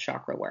sacral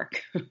chakra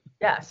work.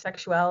 Yeah,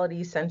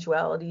 sexuality,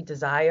 sensuality,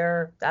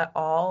 desire, that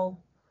all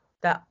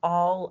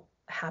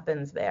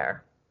happens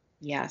there.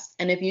 Yes.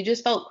 And if you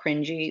just felt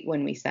cringy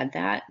when we said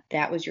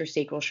that was your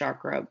sacral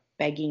chakra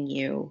begging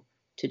you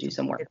to do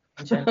some work.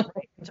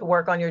 To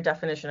work on your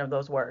definition of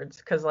those words,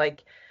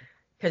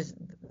 because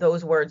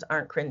those words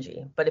aren't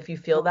cringy. But if you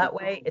feel that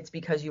way, it's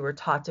because you were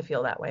taught to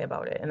feel that way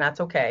about it. And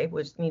that's okay,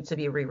 which needs to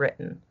be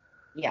rewritten.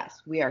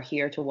 Yes, we are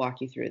here to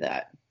walk you through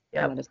that.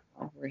 Yep. That is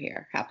over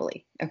here,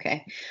 happily.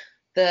 Okay.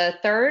 The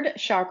third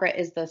chakra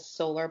is the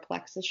solar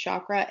plexus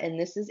chakra, and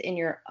this is in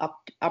your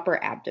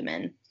upper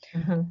abdomen,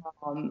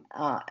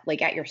 Mm-hmm.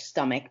 like at your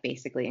stomach,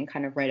 basically, and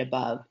kind of right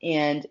above.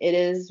 And it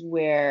is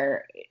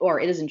where, or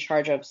it is in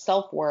charge of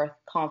self-worth,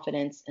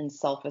 confidence, and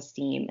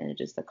self-esteem, and it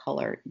is the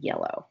color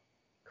yellow.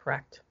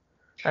 Correct.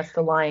 That's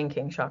the Lion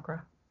King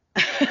chakra.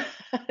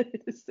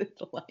 This is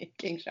the Lion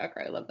King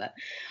chakra. I love that.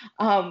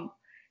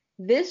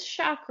 This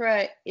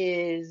chakra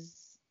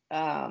is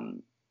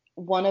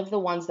one of the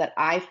ones that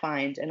I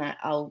find, and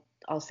I'll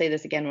say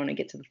this again when I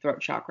get to the throat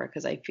chakra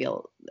because I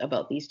feel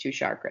about these two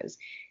chakras.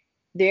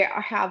 They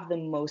have the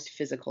most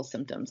physical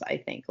symptoms, I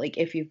think. Like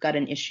if you've got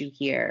an issue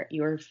here,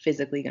 you're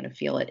physically going to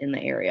feel it in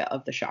the area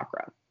of the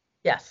chakra.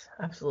 Yes,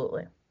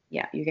 absolutely.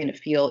 Yeah, you're going to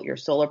feel your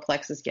solar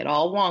plexus get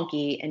all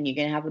wonky and you're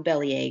going to have a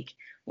bellyache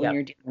when Yep.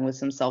 you're dealing with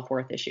some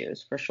self-worth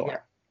issues, for sure.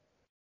 Yep.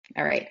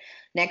 All right.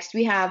 Next,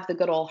 we have the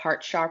good old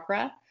heart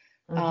chakra.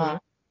 Mm-hmm.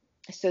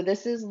 So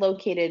this is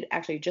located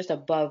actually just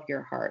above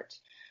your heart.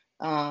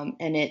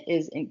 And it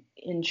is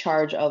in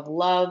charge of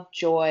love,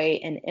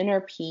 joy, and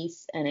inner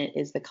peace, and it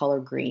is the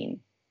color green.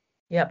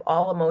 Yep,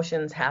 all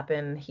emotions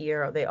happen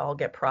here. They all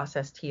get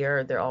processed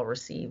here. They're all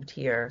received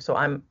here. So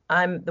I'm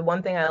the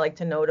one thing I like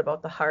to note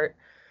about the heart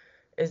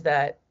is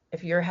that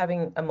if you're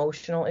having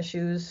emotional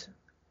issues,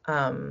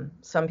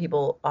 some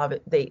people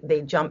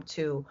they jump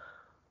to,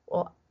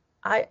 well,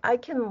 I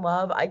can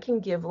love, I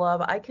can give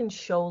love, I can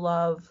show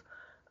love.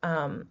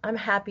 I'm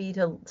happy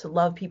to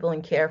love people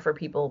and care for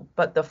people,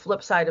 but the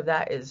flip side of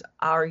that is,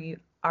 are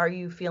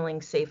you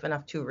feeling safe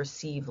enough to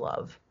receive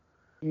love?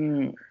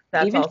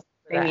 That's Even also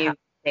hearing that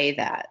you say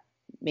that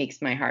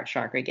makes my heart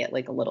chakra get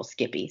like a little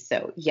skippy.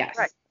 So yes,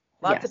 right.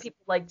 Lots of yes.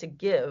 people like to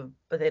give,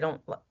 but they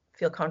don't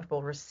feel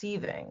comfortable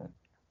receiving.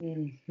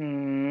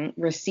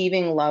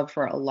 Receiving love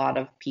for a lot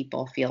of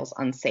people feels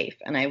unsafe,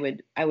 and I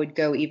would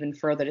go even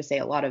further to say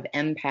a lot of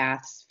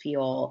empaths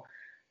feel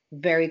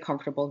very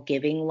comfortable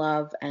giving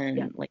love and,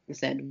 Yeah. like you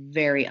said,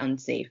 very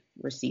unsafe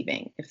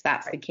receiving. If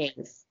that's the Right.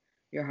 case,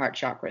 your heart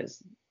chakra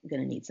is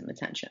going to need some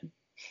attention.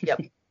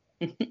 Yep.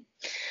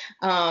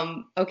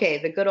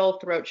 Okay, the good old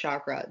throat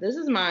chakra. This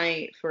is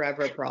my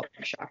forever problem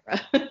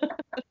chakra.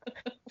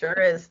 Sure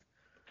is.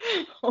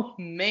 Oh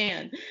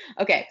man.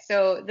 Okay,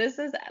 so this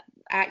is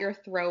at your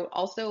throat,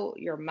 also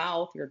your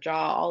mouth, your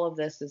jaw, all of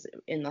this is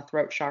in the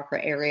throat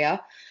chakra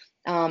area.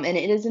 And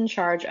it is in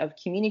charge of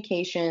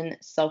communication,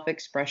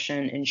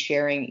 self-expression, and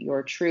sharing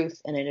your truth,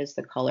 and it is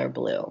the color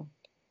blue.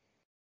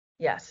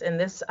 Yes, and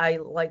this I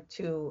like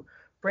to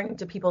bring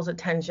to people's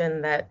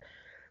attention that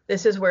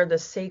this is where the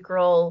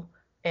sacral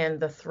and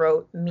the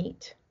throat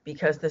meet,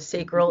 because the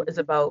sacral is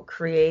about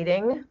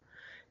creating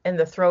and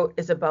the throat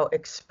is about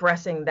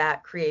expressing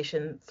that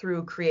creation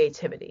through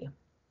creativity.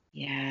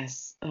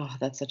 Yes. Oh,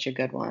 that's such a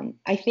good one.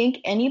 I think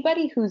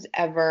anybody who's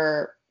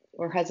ever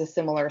or has a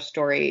similar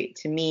story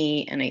to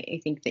me, and I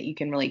think that you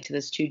can relate to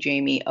this too,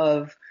 Jamie,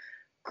 of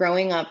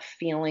growing up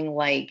feeling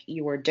like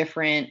you were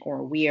different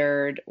or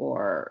weird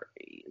or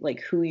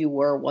like who you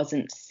were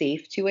wasn't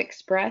safe to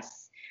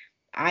express.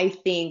 I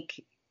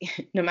think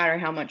no matter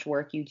how much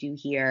work you do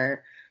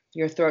here,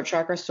 your throat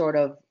chakra sort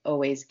of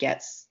always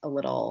gets a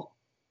little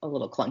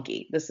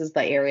clunky. This is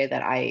the area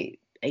that I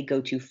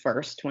go to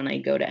first when I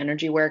go to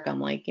energy work.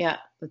 I'm like, yeah,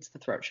 that's the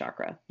throat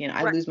chakra.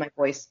 I Right. lose my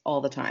voice all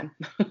the time.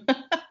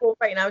 Well,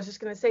 right. And I was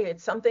just going to say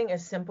it's something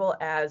as simple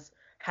as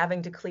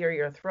having to clear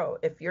your throat.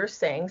 If you're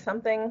saying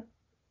something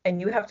and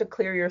you have to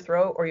clear your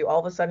throat, or you all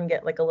of a sudden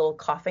get like a little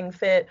coughing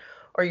fit,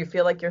 or you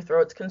feel like your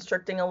throat's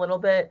constricting a little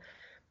bit,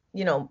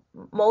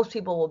 most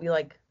people will be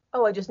like,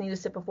 oh, I just need a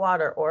sip of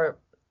water, or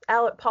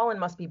pollen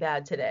must be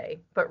bad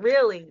today. But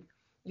really,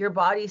 your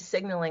body's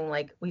signaling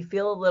like, we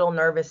feel a little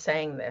nervous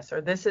saying this,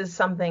 or this is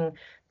something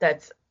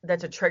that's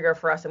a trigger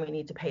for us and we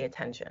need to pay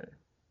attention.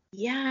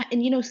 Yeah,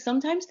 and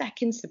sometimes that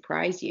can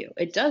surprise you.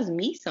 It does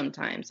me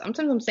sometimes.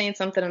 Sometimes I'm saying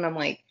something and I'm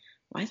like,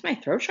 why is my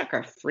throat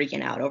chakra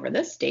freaking out over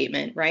this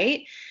statement,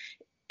 right?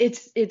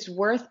 It's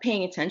worth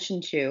paying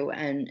attention to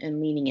and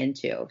leaning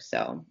into.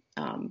 So,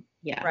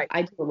 yeah, Right.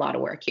 I do a lot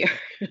of work here.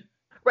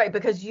 Right,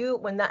 because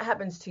when that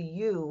happens to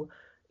you,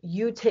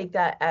 you take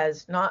that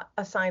as not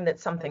a sign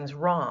that something's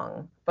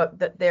wrong, but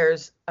that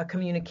there's a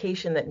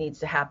communication that needs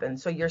to happen.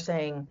 So you're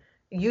saying,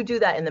 you do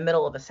that in the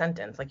middle of a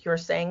sentence, like you're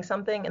saying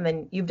something, and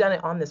then you've done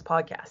it on this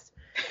podcast,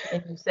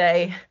 and you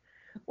say,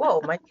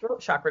 whoa, my throat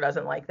chakra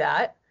doesn't like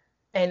that.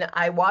 And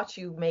I watch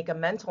you make a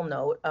mental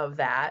note of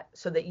that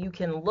so that you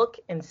can look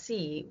and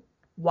see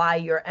why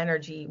your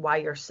energy, why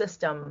your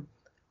system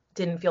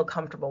didn't feel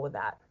comfortable with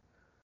that.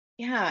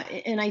 Yeah,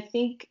 and I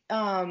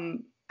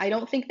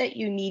don't think that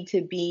you need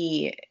to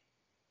be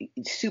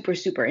super,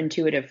 super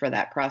intuitive for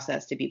that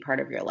process to be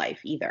part of your life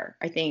either.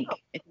 I think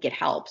it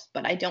helps,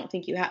 but I don't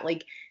think you have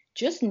like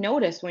just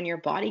notice when your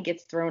body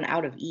gets thrown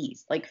out of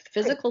ease. Like Right.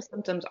 physical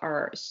symptoms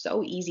are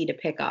so easy to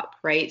pick up,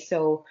 right?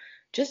 So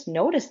just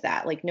notice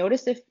that. Like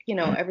notice if,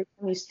 every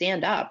time you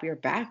stand up, your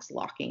back's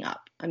locking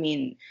up. I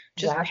mean,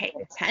 just pay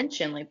Exactly.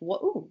 attention. Like,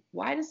 what, ooh,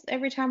 why does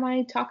every time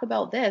I talk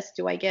about this,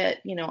 do I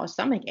get, a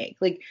stomach ache?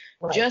 Like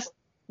Right. just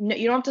No,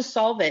 you don't have to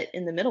solve it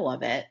in the middle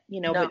of it,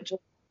 No, but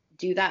just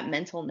do that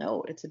mental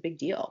note. It's a big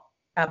deal.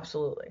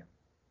 absolutely.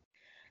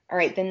 All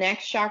right, the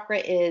next chakra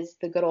is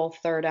the good old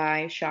third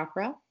eye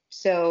chakra.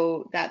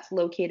 So that's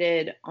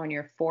located on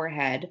your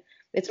forehead.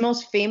 It's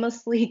most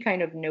famously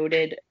kind of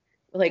noted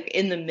like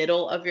in the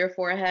middle of your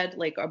forehead,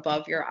 like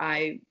above your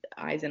eyes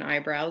and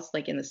eyebrows,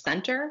 like in the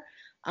center.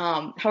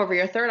 However,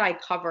 your third eye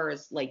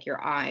covers like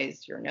your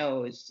eyes, your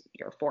nose,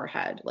 your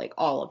forehead, like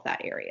all of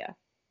that area.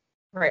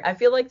 Right. I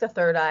feel like the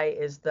third eye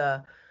is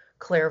the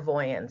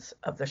clairvoyance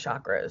of the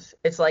chakras.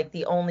 It's like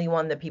the only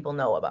one that people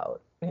know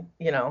about,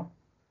 you know,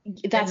 and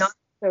not That's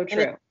so in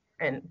it,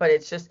 true. but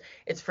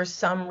it's for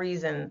some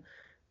reason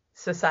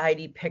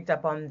society picked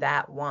up on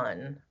that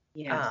one, uh,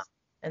 Yes.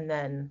 and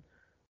then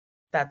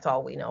that's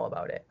all we know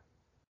about it.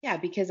 Yeah,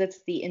 because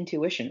it's the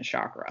intuition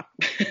chakra.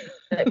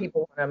 That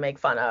people want to make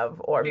fun of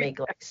or make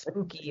like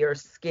spooky or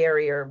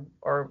scary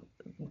or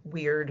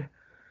weird.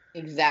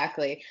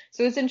 Exactly.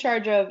 So it's in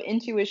charge of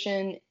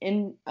intuition,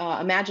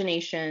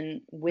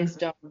 imagination,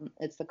 wisdom.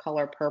 It's the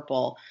color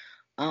purple.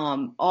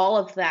 All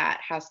of that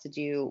has to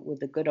do with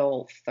the good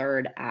old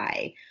third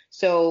eye.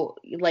 So,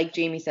 like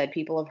Jamie said,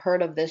 people have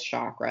heard of this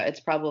chakra. It's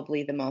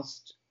probably the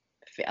most,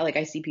 like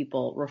I see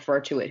people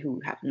refer to it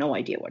who have no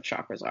idea what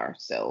chakras are.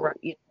 So,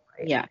 Right.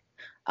 Right. yeah.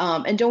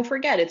 And don't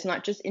forget, it's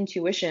not just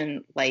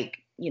intuition, like,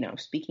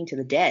 speaking to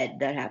the dead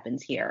that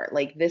happens here.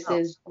 Like this Oh,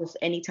 is just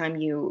anytime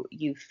you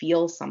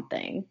feel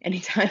something,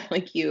 anytime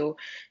like you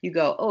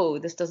go, oh,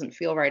 this doesn't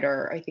feel right,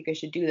 or I think I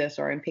should do this,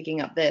 or I'm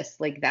picking up this,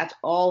 like that's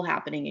all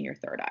happening in your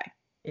third eye.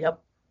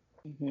 yep.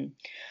 hmm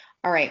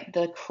All right,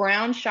 the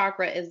crown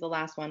chakra is the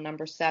last one,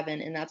 number 7,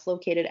 and that's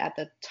located at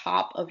the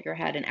top of your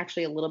head and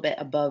actually a little bit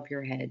above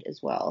your head as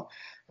well.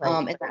 Right.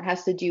 And that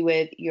has to do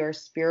with your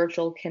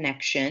spiritual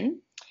connection,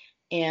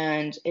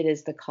 and it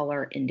is the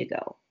color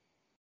indigo.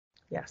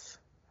 Yes.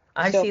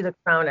 I So see the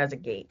crown as a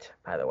gate,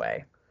 by the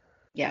way.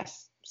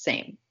 yes,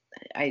 same.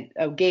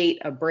 A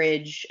gate, a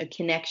bridge, a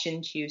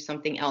connection to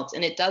something else.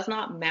 And it does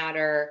not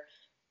matter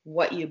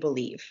what you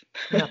believe.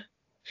 No. Right.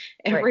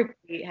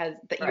 Everybody has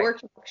that Right. your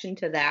connection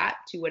to that,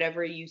 to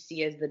whatever you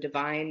see as the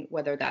divine,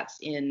 whether that's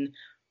in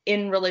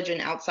religion,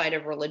 outside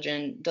of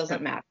religion,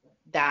 doesn't Yep. matter.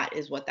 That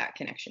is what that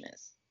connection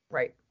is.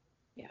 Right.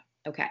 Yeah.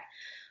 Okay.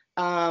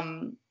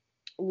 Um,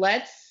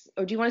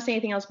 or do you want to say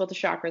anything else about the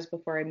chakras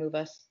before I move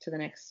us to the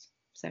next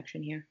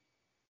section here?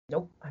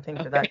 Nope. I think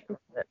that Okay.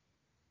 that's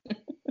it.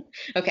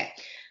 Okay.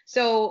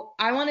 So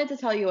I wanted to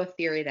tell you a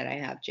theory that I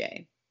have,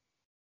 Jay.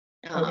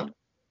 Okay.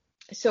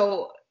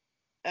 So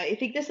I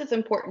think this is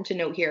important to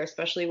note here,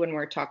 especially when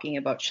we're talking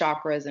about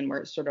chakras and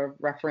we're sort of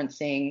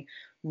referencing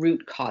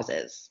root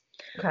causes.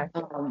 Okay.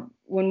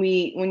 When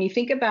you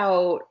think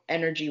about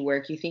energy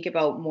work, you think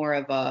about more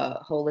of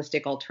a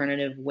holistic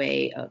alternative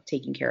way of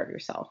taking care of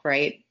yourself,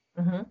 right?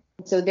 Mm-hmm.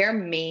 So their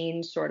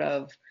main sort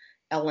of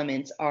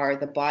elements are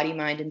the body,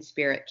 mind, and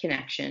spirit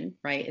connection,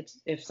 right? It's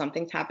if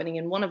something's happening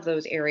in one of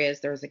those areas,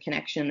 there's a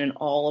connection in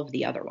all of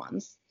the other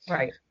ones.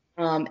 Right.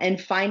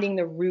 And finding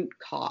the root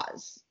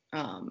cause.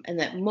 And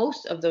that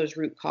most of those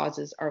root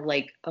causes are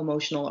like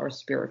emotional or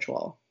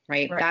spiritual,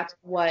 right? Right. That's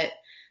what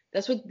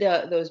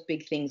those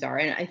big things are.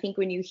 And I think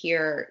when you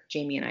hear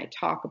Jamie and I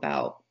talk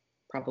about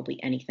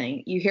probably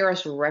anything, you hear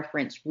us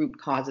reference root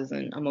causes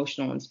and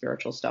emotional and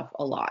spiritual stuff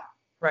a lot.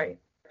 Right.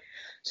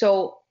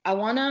 So I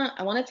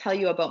wanna tell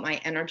you about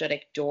my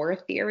energetic door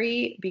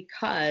theory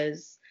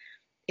because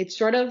it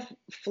sort of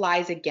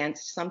flies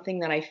against something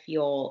that I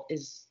feel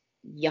is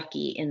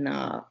yucky in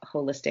the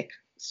holistic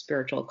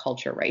spiritual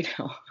culture right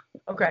now.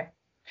 Okay.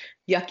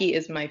 Yucky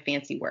is my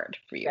fancy word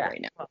for you Yeah.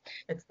 right now. Well,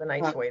 it's the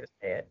nice way to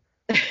say it.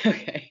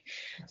 Okay.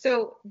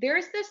 So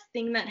there's this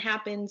thing that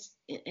happens,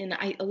 and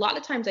a lot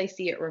of times I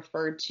see it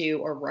referred to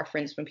or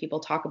referenced when people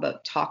talk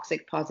about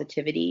toxic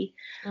positivity.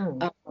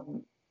 Mm.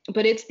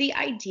 But it's the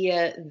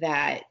idea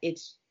that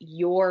it's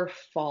your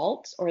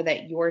fault or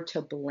that you're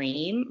to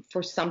blame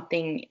for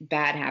something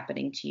bad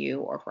happening to you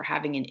or for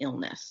having an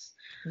illness.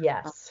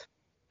 Yes.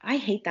 I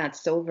hate that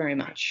so very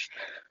much.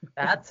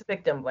 That's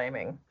victim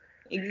blaming.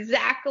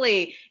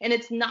 Exactly. And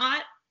it's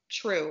not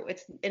true.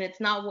 It's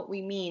not what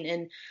we mean.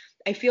 And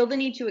I feel the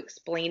need to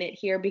explain it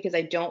here because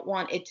I don't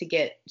want it to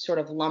get sort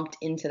of lumped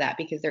into that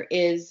because there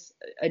is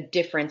a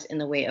difference in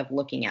the way of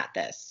looking at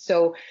this.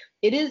 So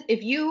it is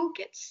if you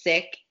get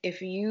sick,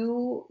 if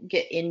you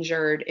get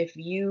injured, if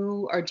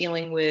you are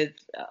dealing with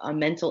a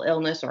mental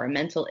illness or a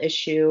mental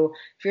issue,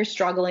 if you're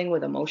struggling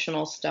with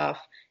emotional stuff,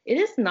 it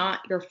is not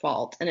your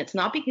fault and it's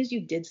not because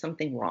you did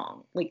something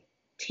wrong. Like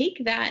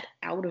take that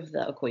out of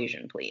the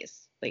equation,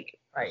 please. Like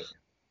Right.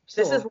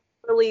 so This is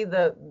really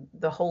the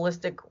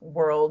holistic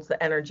worlds,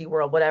 the energy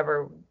world,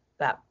 whatever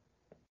that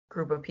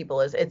group of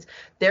people is. It's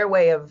their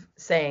way of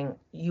saying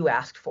you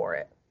asked for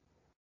it.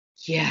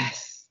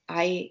 yes,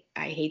 I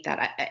hate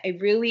that. I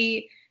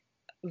really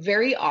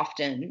very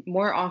often,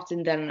 more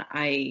often than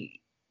I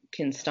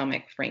can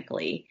stomach,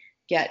 frankly,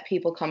 get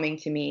people coming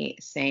to me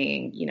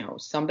saying,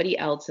 somebody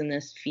else in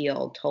this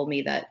field told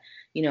me that,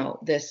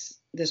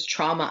 this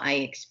trauma I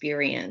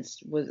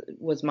experienced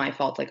was my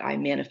fault. Like I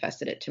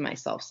manifested it to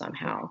myself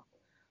somehow.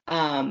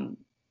 Um,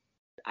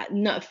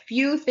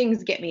 few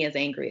things get me as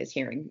angry as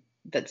hearing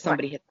that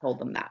somebody has told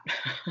them that.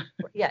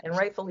 Yeah, and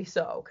rightfully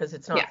so, because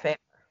it's not fair.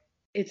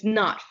 It's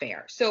not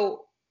fair.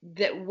 So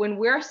that when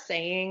we're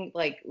saying,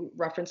 like,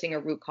 referencing a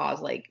root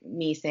cause, like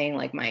me saying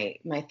like my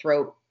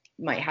throat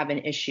might have an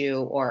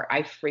issue, or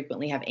I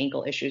frequently have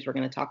ankle issues, we're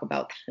going to talk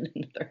about that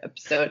in another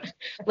episode.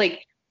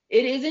 Like,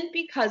 it isn't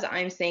because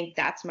I'm saying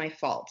that's my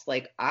fault.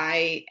 Like,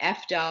 I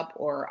effed up,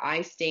 or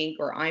I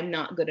stink, or I'm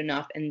not good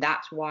enough, and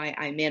that's why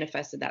I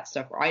manifested that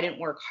stuff, or I didn't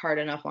work hard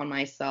enough on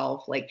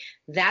myself. Like,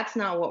 that's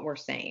not what we're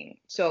saying.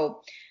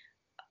 So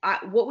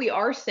what we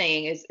are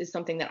saying is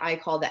something that I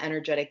call the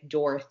energetic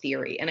door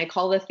theory. And I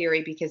call it a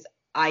theory because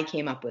I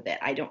came up with it.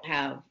 I don't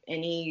have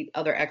any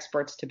other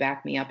experts to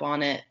back me up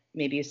on it,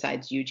 maybe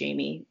besides you,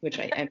 Jamie, which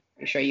I'm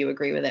pretty sure you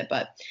agree with it.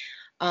 But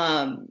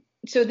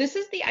so this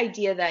is the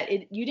idea that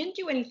you didn't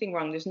do anything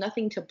wrong. There's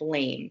nothing to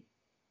blame.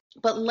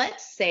 But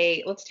let's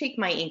take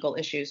my ankle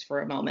issues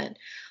for a moment.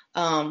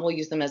 We'll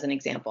use them as an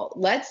example.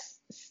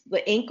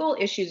 The ankle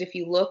issues, if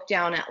you look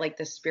down at like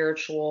the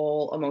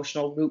spiritual,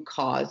 emotional root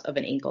cause of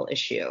an ankle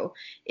issue,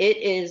 it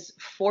is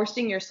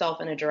forcing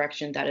yourself in a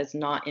direction that is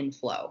not in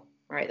flow,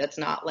 right? That's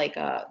not like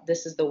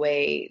this is the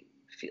way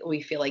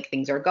we feel like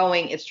things are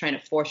going. It's trying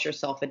to force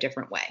yourself a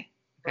different way.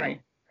 Okay?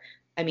 Right.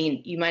 I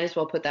mean, you might as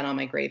well put that on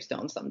my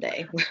gravestone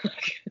someday.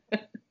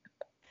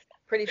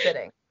 Pretty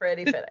fitting.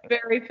 Pretty fitting.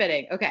 Very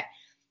fitting. Okay.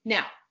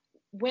 Now,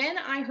 when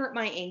I hurt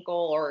my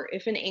ankle, or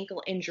if an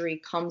ankle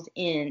injury comes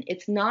in,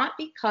 it's not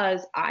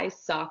because I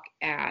suck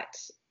at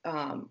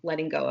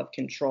letting go of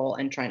control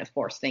and trying to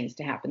force things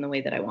to happen the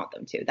way that I want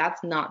them to.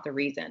 That's not the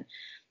reason.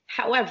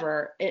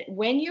 However,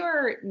 when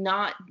you're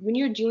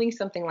doing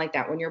something like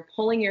that, when you're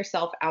pulling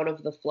yourself out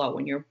of the flow,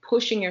 when you're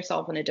pushing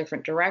yourself in a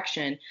different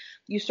direction,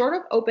 you sort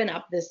of open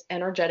up this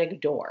energetic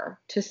door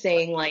to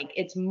saying, like,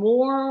 it's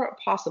more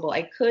possible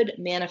I could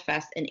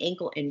manifest an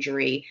ankle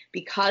injury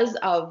because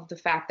of the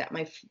fact that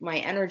my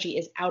energy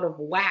is out of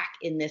whack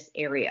in this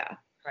area.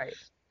 Right.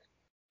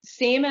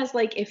 Same as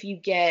like if you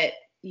get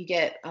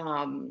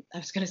I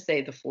was going to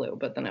say the flu,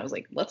 but then I was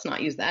like, let's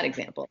not use that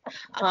example.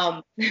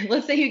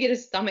 Let's say you get a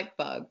stomach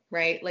bug,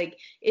 right? Like,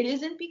 it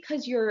isn't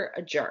because you're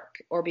a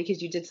jerk or because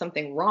you did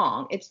something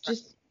wrong. It's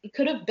just, it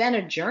could have been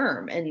a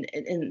germ and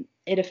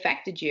it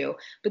affected you,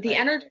 but the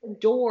energy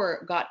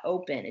door got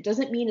open. It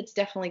doesn't mean it's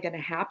definitely going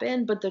to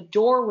happen, but the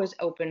door was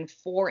open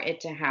for it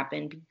to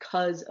happen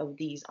because of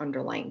these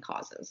underlying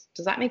causes.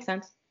 Does that make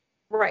sense?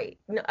 Right.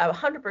 No,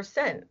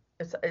 100%.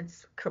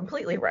 It's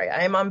completely right.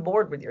 I am on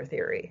board with your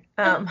theory.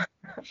 I,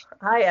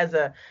 as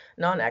a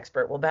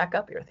non-expert, will back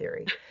up your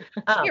theory.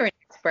 You're an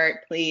expert,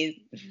 please.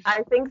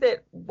 I think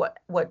that what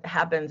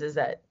happens is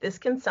that this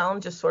can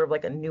sound just sort of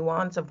like a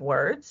nuance of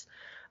words,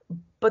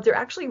 but they're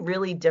actually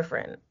really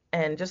different.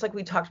 And just like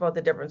we talked about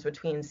the difference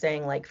between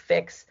saying like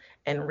fix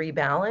and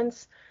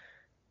rebalance,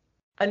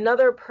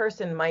 another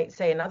person might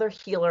say, another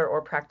healer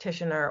or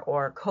practitioner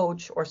or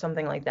coach or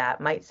something like that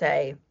might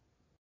say,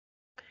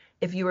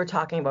 if you were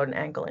talking about an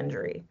ankle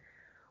injury,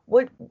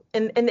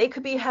 and they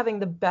could be having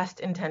the best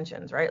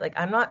intentions, right? Like,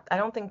 I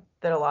don't think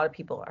that a lot of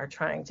people are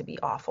trying to be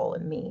awful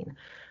and mean,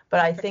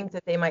 but I think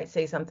that they might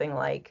say something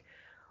like,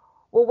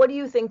 well, what do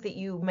you think that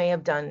you may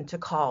have done to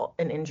call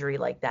an injury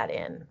like that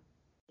in?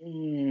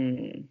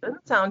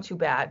 Doesn't sound too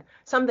bad.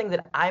 Something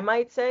that I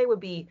might say would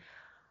be,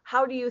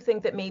 how do you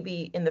think that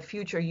maybe in the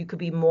future you could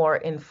be more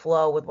in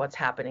flow with what's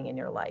happening in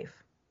your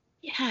life?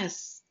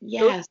 Yes.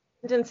 Those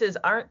sentences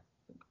aren't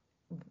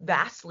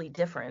vastly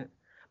different,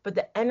 but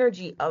the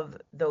energy of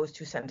those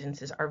two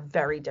sentences are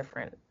very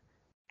different.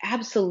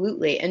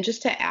 Absolutely. And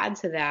just to add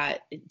to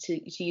that,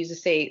 to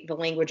use the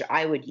language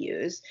I would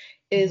use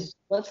is,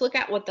 let's look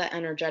at what the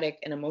energetic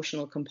and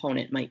emotional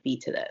component might be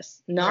to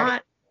this.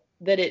 Not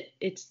that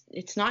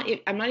it's not,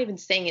 I'm not even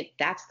saying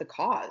that's the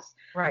cause.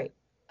 Right.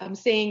 I'm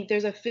saying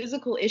there's a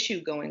physical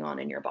issue going on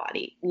in your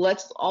body.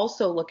 Let's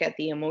also look at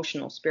the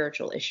emotional,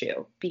 spiritual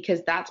issue,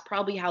 because that's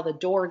probably how the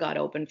door got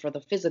open for the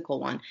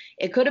physical one.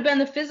 It could have been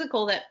the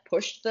physical that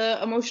pushed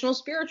the emotional,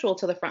 spiritual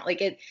to the front.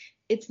 Like,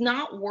 it's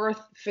not worth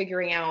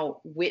figuring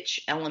out which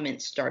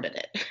element started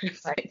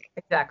it. Right.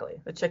 Exactly.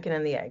 The chicken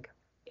and the egg.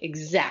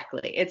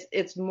 Exactly.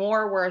 It's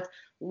more worth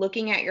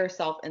looking at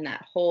yourself in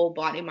that whole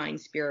body, mind,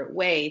 spirit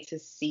way to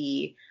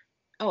see,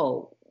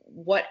 oh,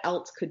 what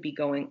else could be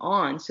going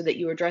on, so that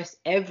you address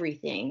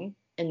everything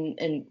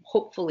and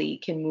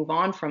hopefully can move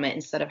on from it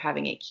instead of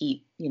having it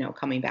keep,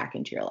 coming back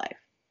into your life.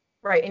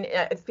 Right. And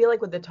I feel like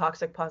with the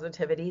toxic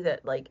positivity,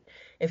 that like,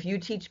 if you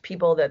teach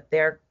people that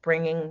they're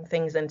bringing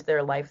things into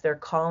their life, they're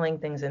calling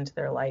things into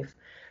their life,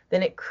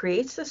 then it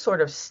creates this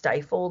sort of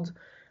stifled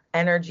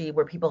energy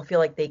where people feel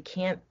like they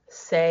can't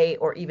say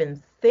or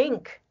even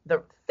think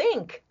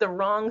the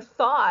wrong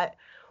thought,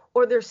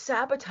 or they're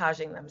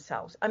sabotaging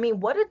themselves. I mean,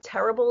 what a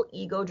terrible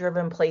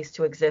ego-driven place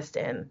to exist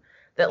in,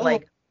 that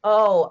like,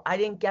 oh, I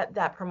didn't get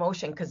that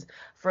promotion because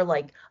for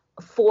like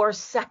 4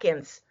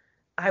 seconds,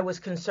 I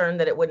was concerned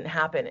that it wouldn't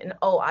happen. And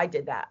oh, I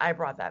did that. I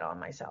brought that on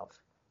myself.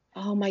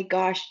 Oh my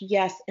gosh.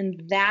 Yes.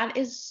 And that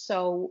is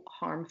so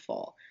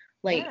harmful.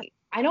 Like,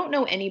 I don't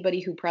know anybody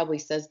who probably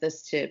says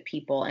this to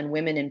people, and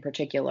women in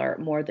particular,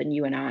 more than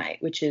you and I,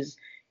 which is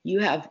you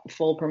have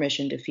full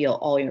permission to feel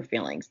all your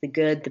feelings, the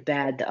good, the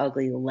bad, the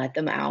ugly. Let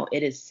them out.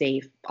 It is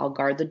safe. I'll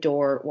guard the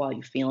door while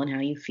you feel and how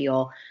you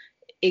feel.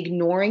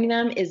 Ignoring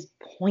them is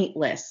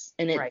pointless,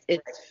 and Right.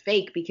 it's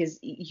fake, because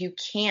you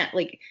can't,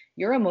 like,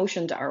 your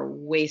emotions are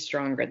way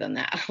stronger than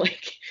that.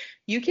 Like,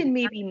 you can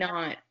maybe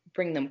not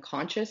bring them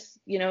conscious,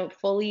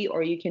 fully,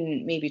 or you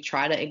can maybe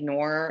try to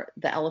ignore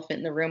the elephant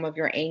in the room of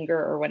your anger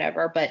or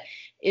whatever, but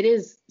it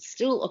is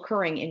still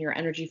occurring in your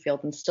energy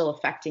field and still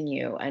affecting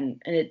you. And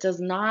it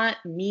does not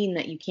mean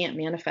that you can't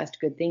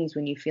manifest good things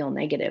when you feel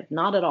negative.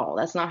 Not at all.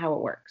 That's not how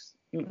it works.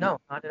 Mm-mm. No,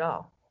 not at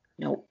all.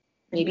 Nope.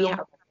 And Maybe you'll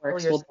how it feel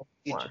works yourself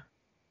will. more.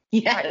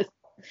 Yes. Right.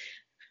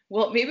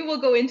 Well, maybe we'll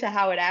go into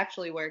how it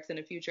actually works in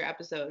a future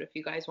episode if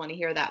you guys want to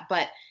hear that.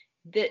 But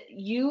that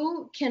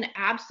you can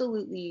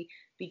absolutely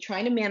be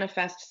trying to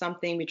manifest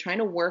something, be trying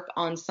to work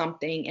on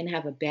something, and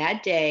have a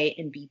bad day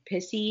and be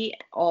pissy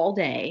all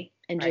day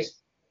and Right.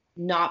 just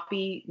not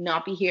be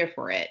here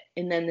for it.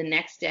 And then the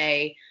next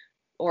day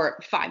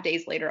or 5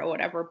 days later or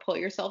whatever, pull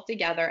yourself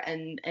together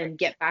and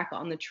get back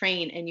on the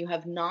train, and you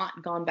have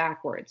not gone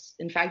backwards.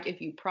 In fact, if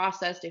you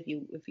processed, if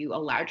you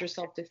allowed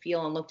yourself to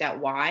feel and looked at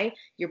why,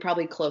 you're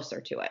probably closer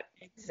to it.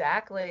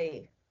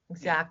 Exactly.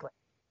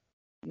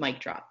 Mic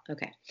drop.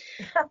 Okay.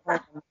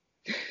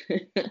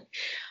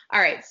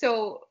 All right.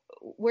 So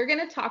we're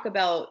going to talk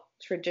about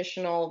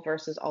traditional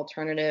versus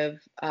alternative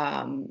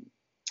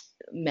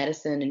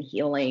medicine and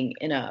healing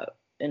in a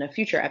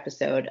future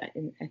episode.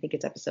 I think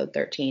it's episode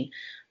 13.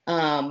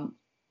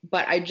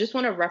 But I just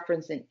want to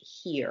reference it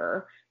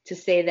here to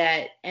say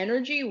that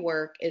energy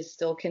work is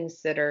still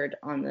considered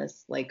on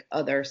this like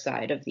other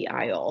side of the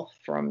aisle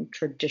from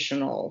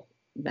traditional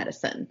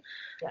medicine,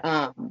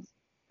 Yes.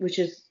 which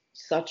is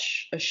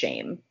such a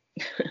shame.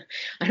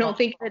 I don't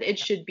think that it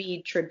should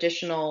be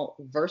traditional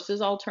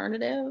versus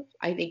alternative.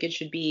 I think it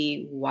should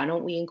be, why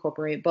don't we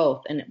incorporate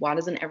both? And why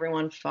doesn't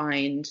everyone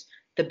find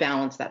the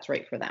balance that's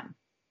right for them?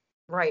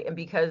 Right.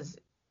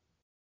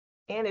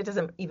 And it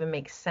doesn't even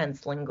make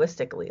sense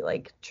linguistically.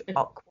 Like,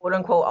 quote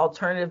unquote,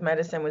 alternative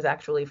medicine was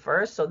actually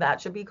first. So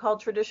that should be called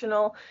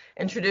traditional,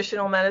 and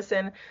traditional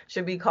medicine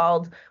should be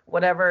called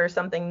whatever,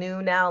 something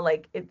new now.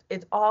 Like,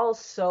 it's all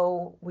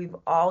so, we've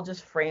all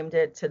just framed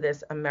it to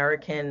this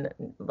American,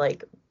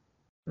 like,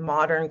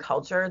 modern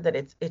culture that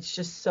it's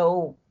just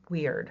so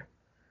weird.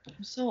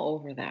 I'm so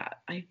over that.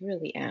 I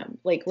really am.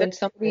 Like, when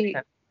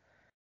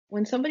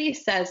somebody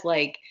says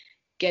like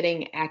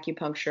getting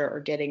acupuncture or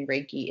getting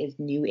Reiki is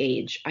new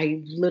age,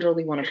 I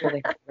literally want to pull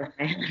their hair out of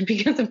my head,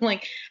 because I'm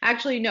like,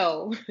 actually,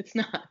 no, it's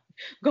not.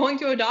 Going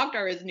to a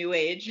doctor is new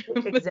age.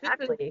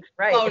 Exactly.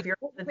 Right. If you're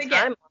on the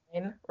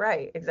timeline,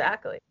 right,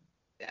 exactly.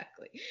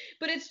 Exactly.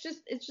 But it's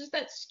just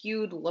that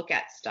skewed look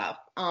at stuff.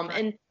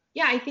 And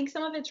yeah, I think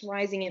some of it's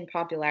rising in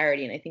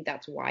popularity, and I think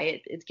that's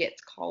why it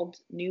gets called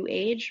new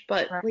age,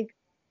 but like,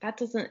 that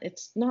doesn't,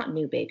 it's not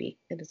new, baby.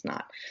 It is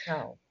not.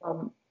 No.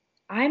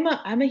 I'm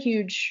a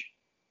huge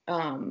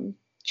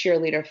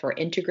cheerleader for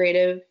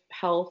integrative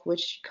health,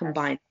 which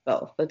combines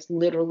both. That's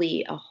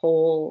literally a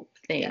whole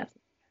thing. Yes.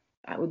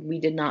 We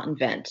did not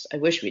invent. I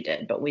wish we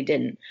did, but we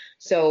didn't.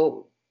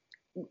 So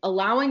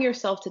allowing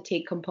yourself to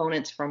take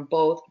components from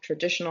both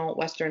traditional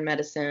Western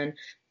medicine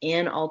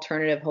and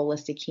alternative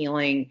holistic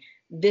healing,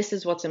 this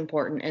is what's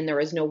important. And there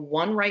is no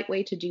one right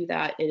way to do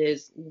that. It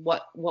is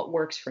what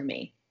works for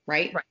me,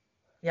 right? Right.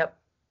 Yep.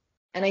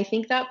 And I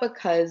think that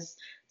because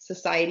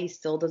society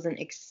still doesn't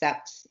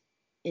accept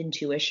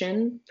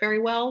intuition very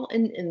well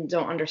and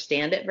don't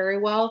understand it very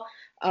well,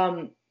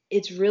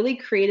 it's really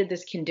created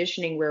this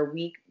conditioning where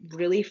we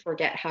really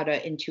forget how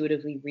to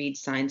intuitively read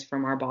signs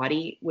from our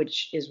body,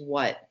 which is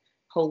what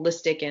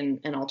holistic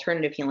and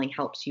alternative healing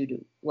helps you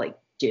to like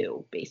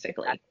do,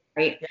 basically,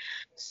 right? Yeah.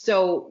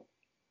 So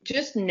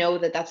just know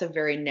that that's a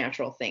very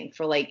natural thing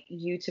for like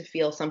you to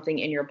feel something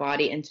in your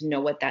body and to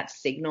know what that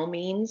signal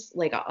means.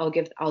 Like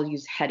I'll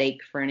use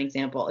headache for an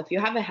example. If you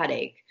have a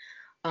headache,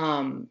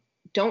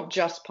 don't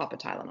just pop a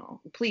Tylenol.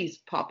 Please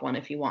pop one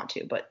if you want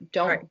to, but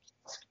don't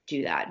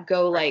do that.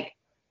 Go like,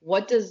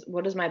 what does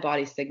my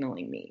body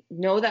signaling me?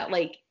 Know that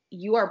like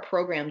you are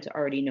programmed to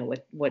already know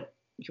what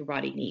your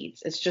body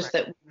needs. It's just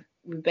that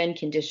we've been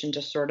conditioned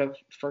to sort of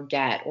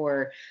forget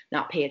or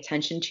not pay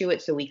attention to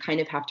it. So we kind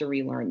of have to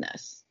relearn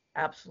this.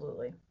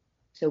 Absolutely.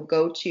 So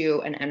go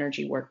to an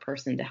energy work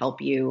person to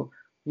help you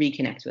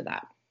reconnect with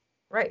that.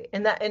 Right.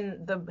 And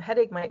the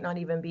headache might not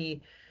even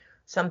be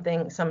some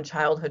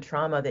childhood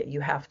trauma that you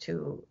have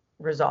to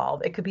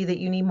resolve. It could be that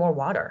you need more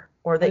water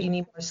or that you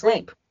need more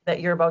sleep,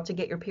 that you're about to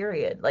get your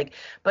period. Like,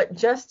 but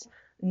just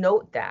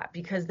note that,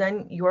 because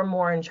then you're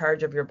more in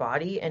charge of your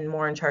body and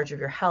more in charge of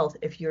your health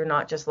if you're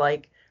not just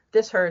like,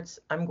 this hurts,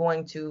 I'm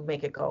going to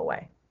make it go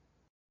away.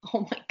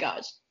 Oh my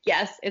gosh.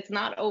 Yes. It's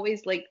not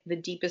always like the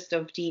deepest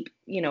of deep,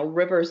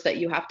 rivers that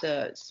you have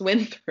to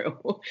swim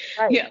through.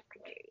 Right. Yeah.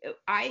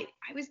 I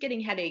was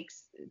getting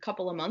headaches a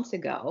couple of months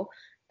ago,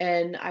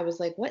 and I was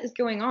like, what is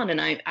going on?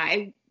 And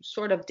I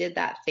sort of did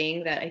that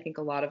thing that I think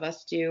a lot of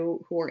us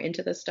do who are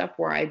into this stuff,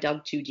 where I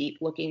dug too deep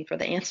looking for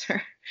the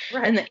answer.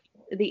 Right. And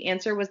the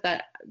answer was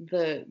that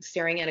the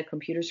staring at a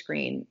computer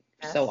screen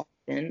so often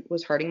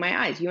was hurting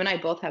my eyes. You and I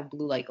both have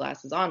blue light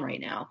glasses on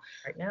right now.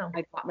 Right now.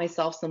 I got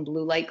myself some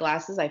blue light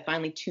glasses. I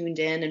finally tuned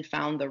in and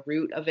found the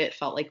root of it.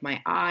 Felt like my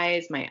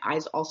eyes. My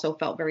eyes also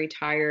felt very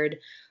tired.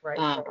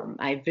 Right.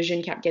 My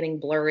vision kept getting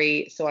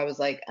blurry. So I was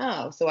like,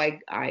 oh, so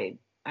I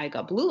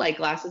got blue light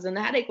glasses and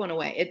the headache went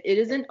away. It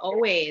isn't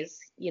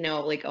always,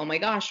 like, oh my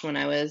gosh, when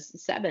I was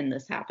 7,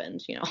 this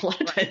happened. A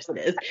lot of times it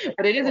is,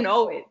 but it isn't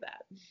always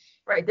that.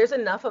 Right. There's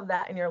enough of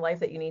that in your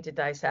life that you need to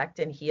dissect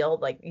and heal.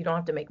 Like, you don't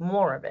have to make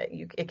more of it.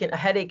 A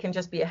headache can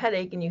just be a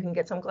headache, and you can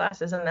get some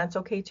glasses, and that's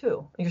okay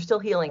too. You're still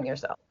healing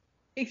yourself.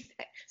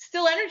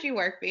 Still energy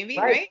work, baby.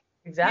 Right?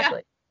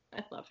 Exactly.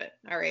 Yeah. I love it.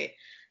 All right.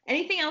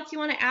 Anything else you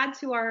want to add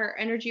to our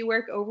energy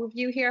work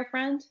overview here,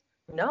 friend?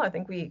 No, I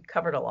think we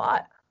covered a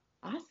lot.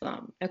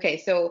 Awesome. Okay.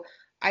 So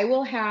I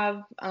will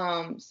have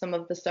some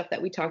of the stuff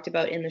that we talked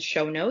about in the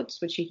show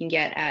notes, which you can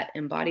get at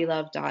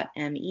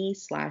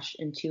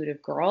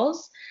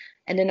embodylove.me/intuitivegirls.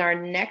 And in our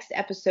next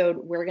episode,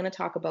 we're going to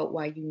talk about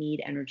why you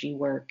need energy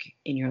work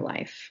in your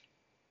life.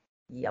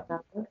 Yep.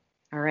 All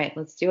right,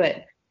 let's do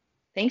it.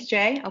 Thanks,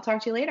 Jay. I'll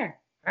talk to you later.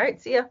 All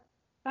right. See ya.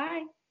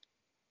 Bye.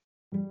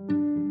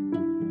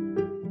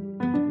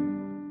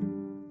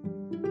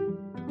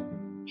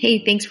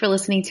 Hey, thanks for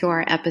listening to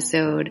our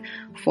episode.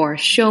 For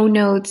show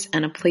notes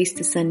and a place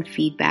to send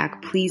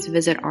feedback, please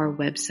visit our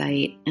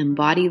website,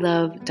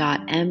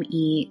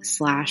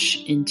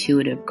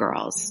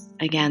 embodylove.me/intuitivegirls.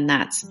 Again,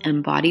 that's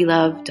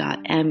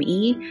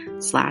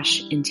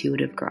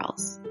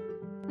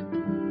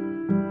embodylove.me/intuitivegirls.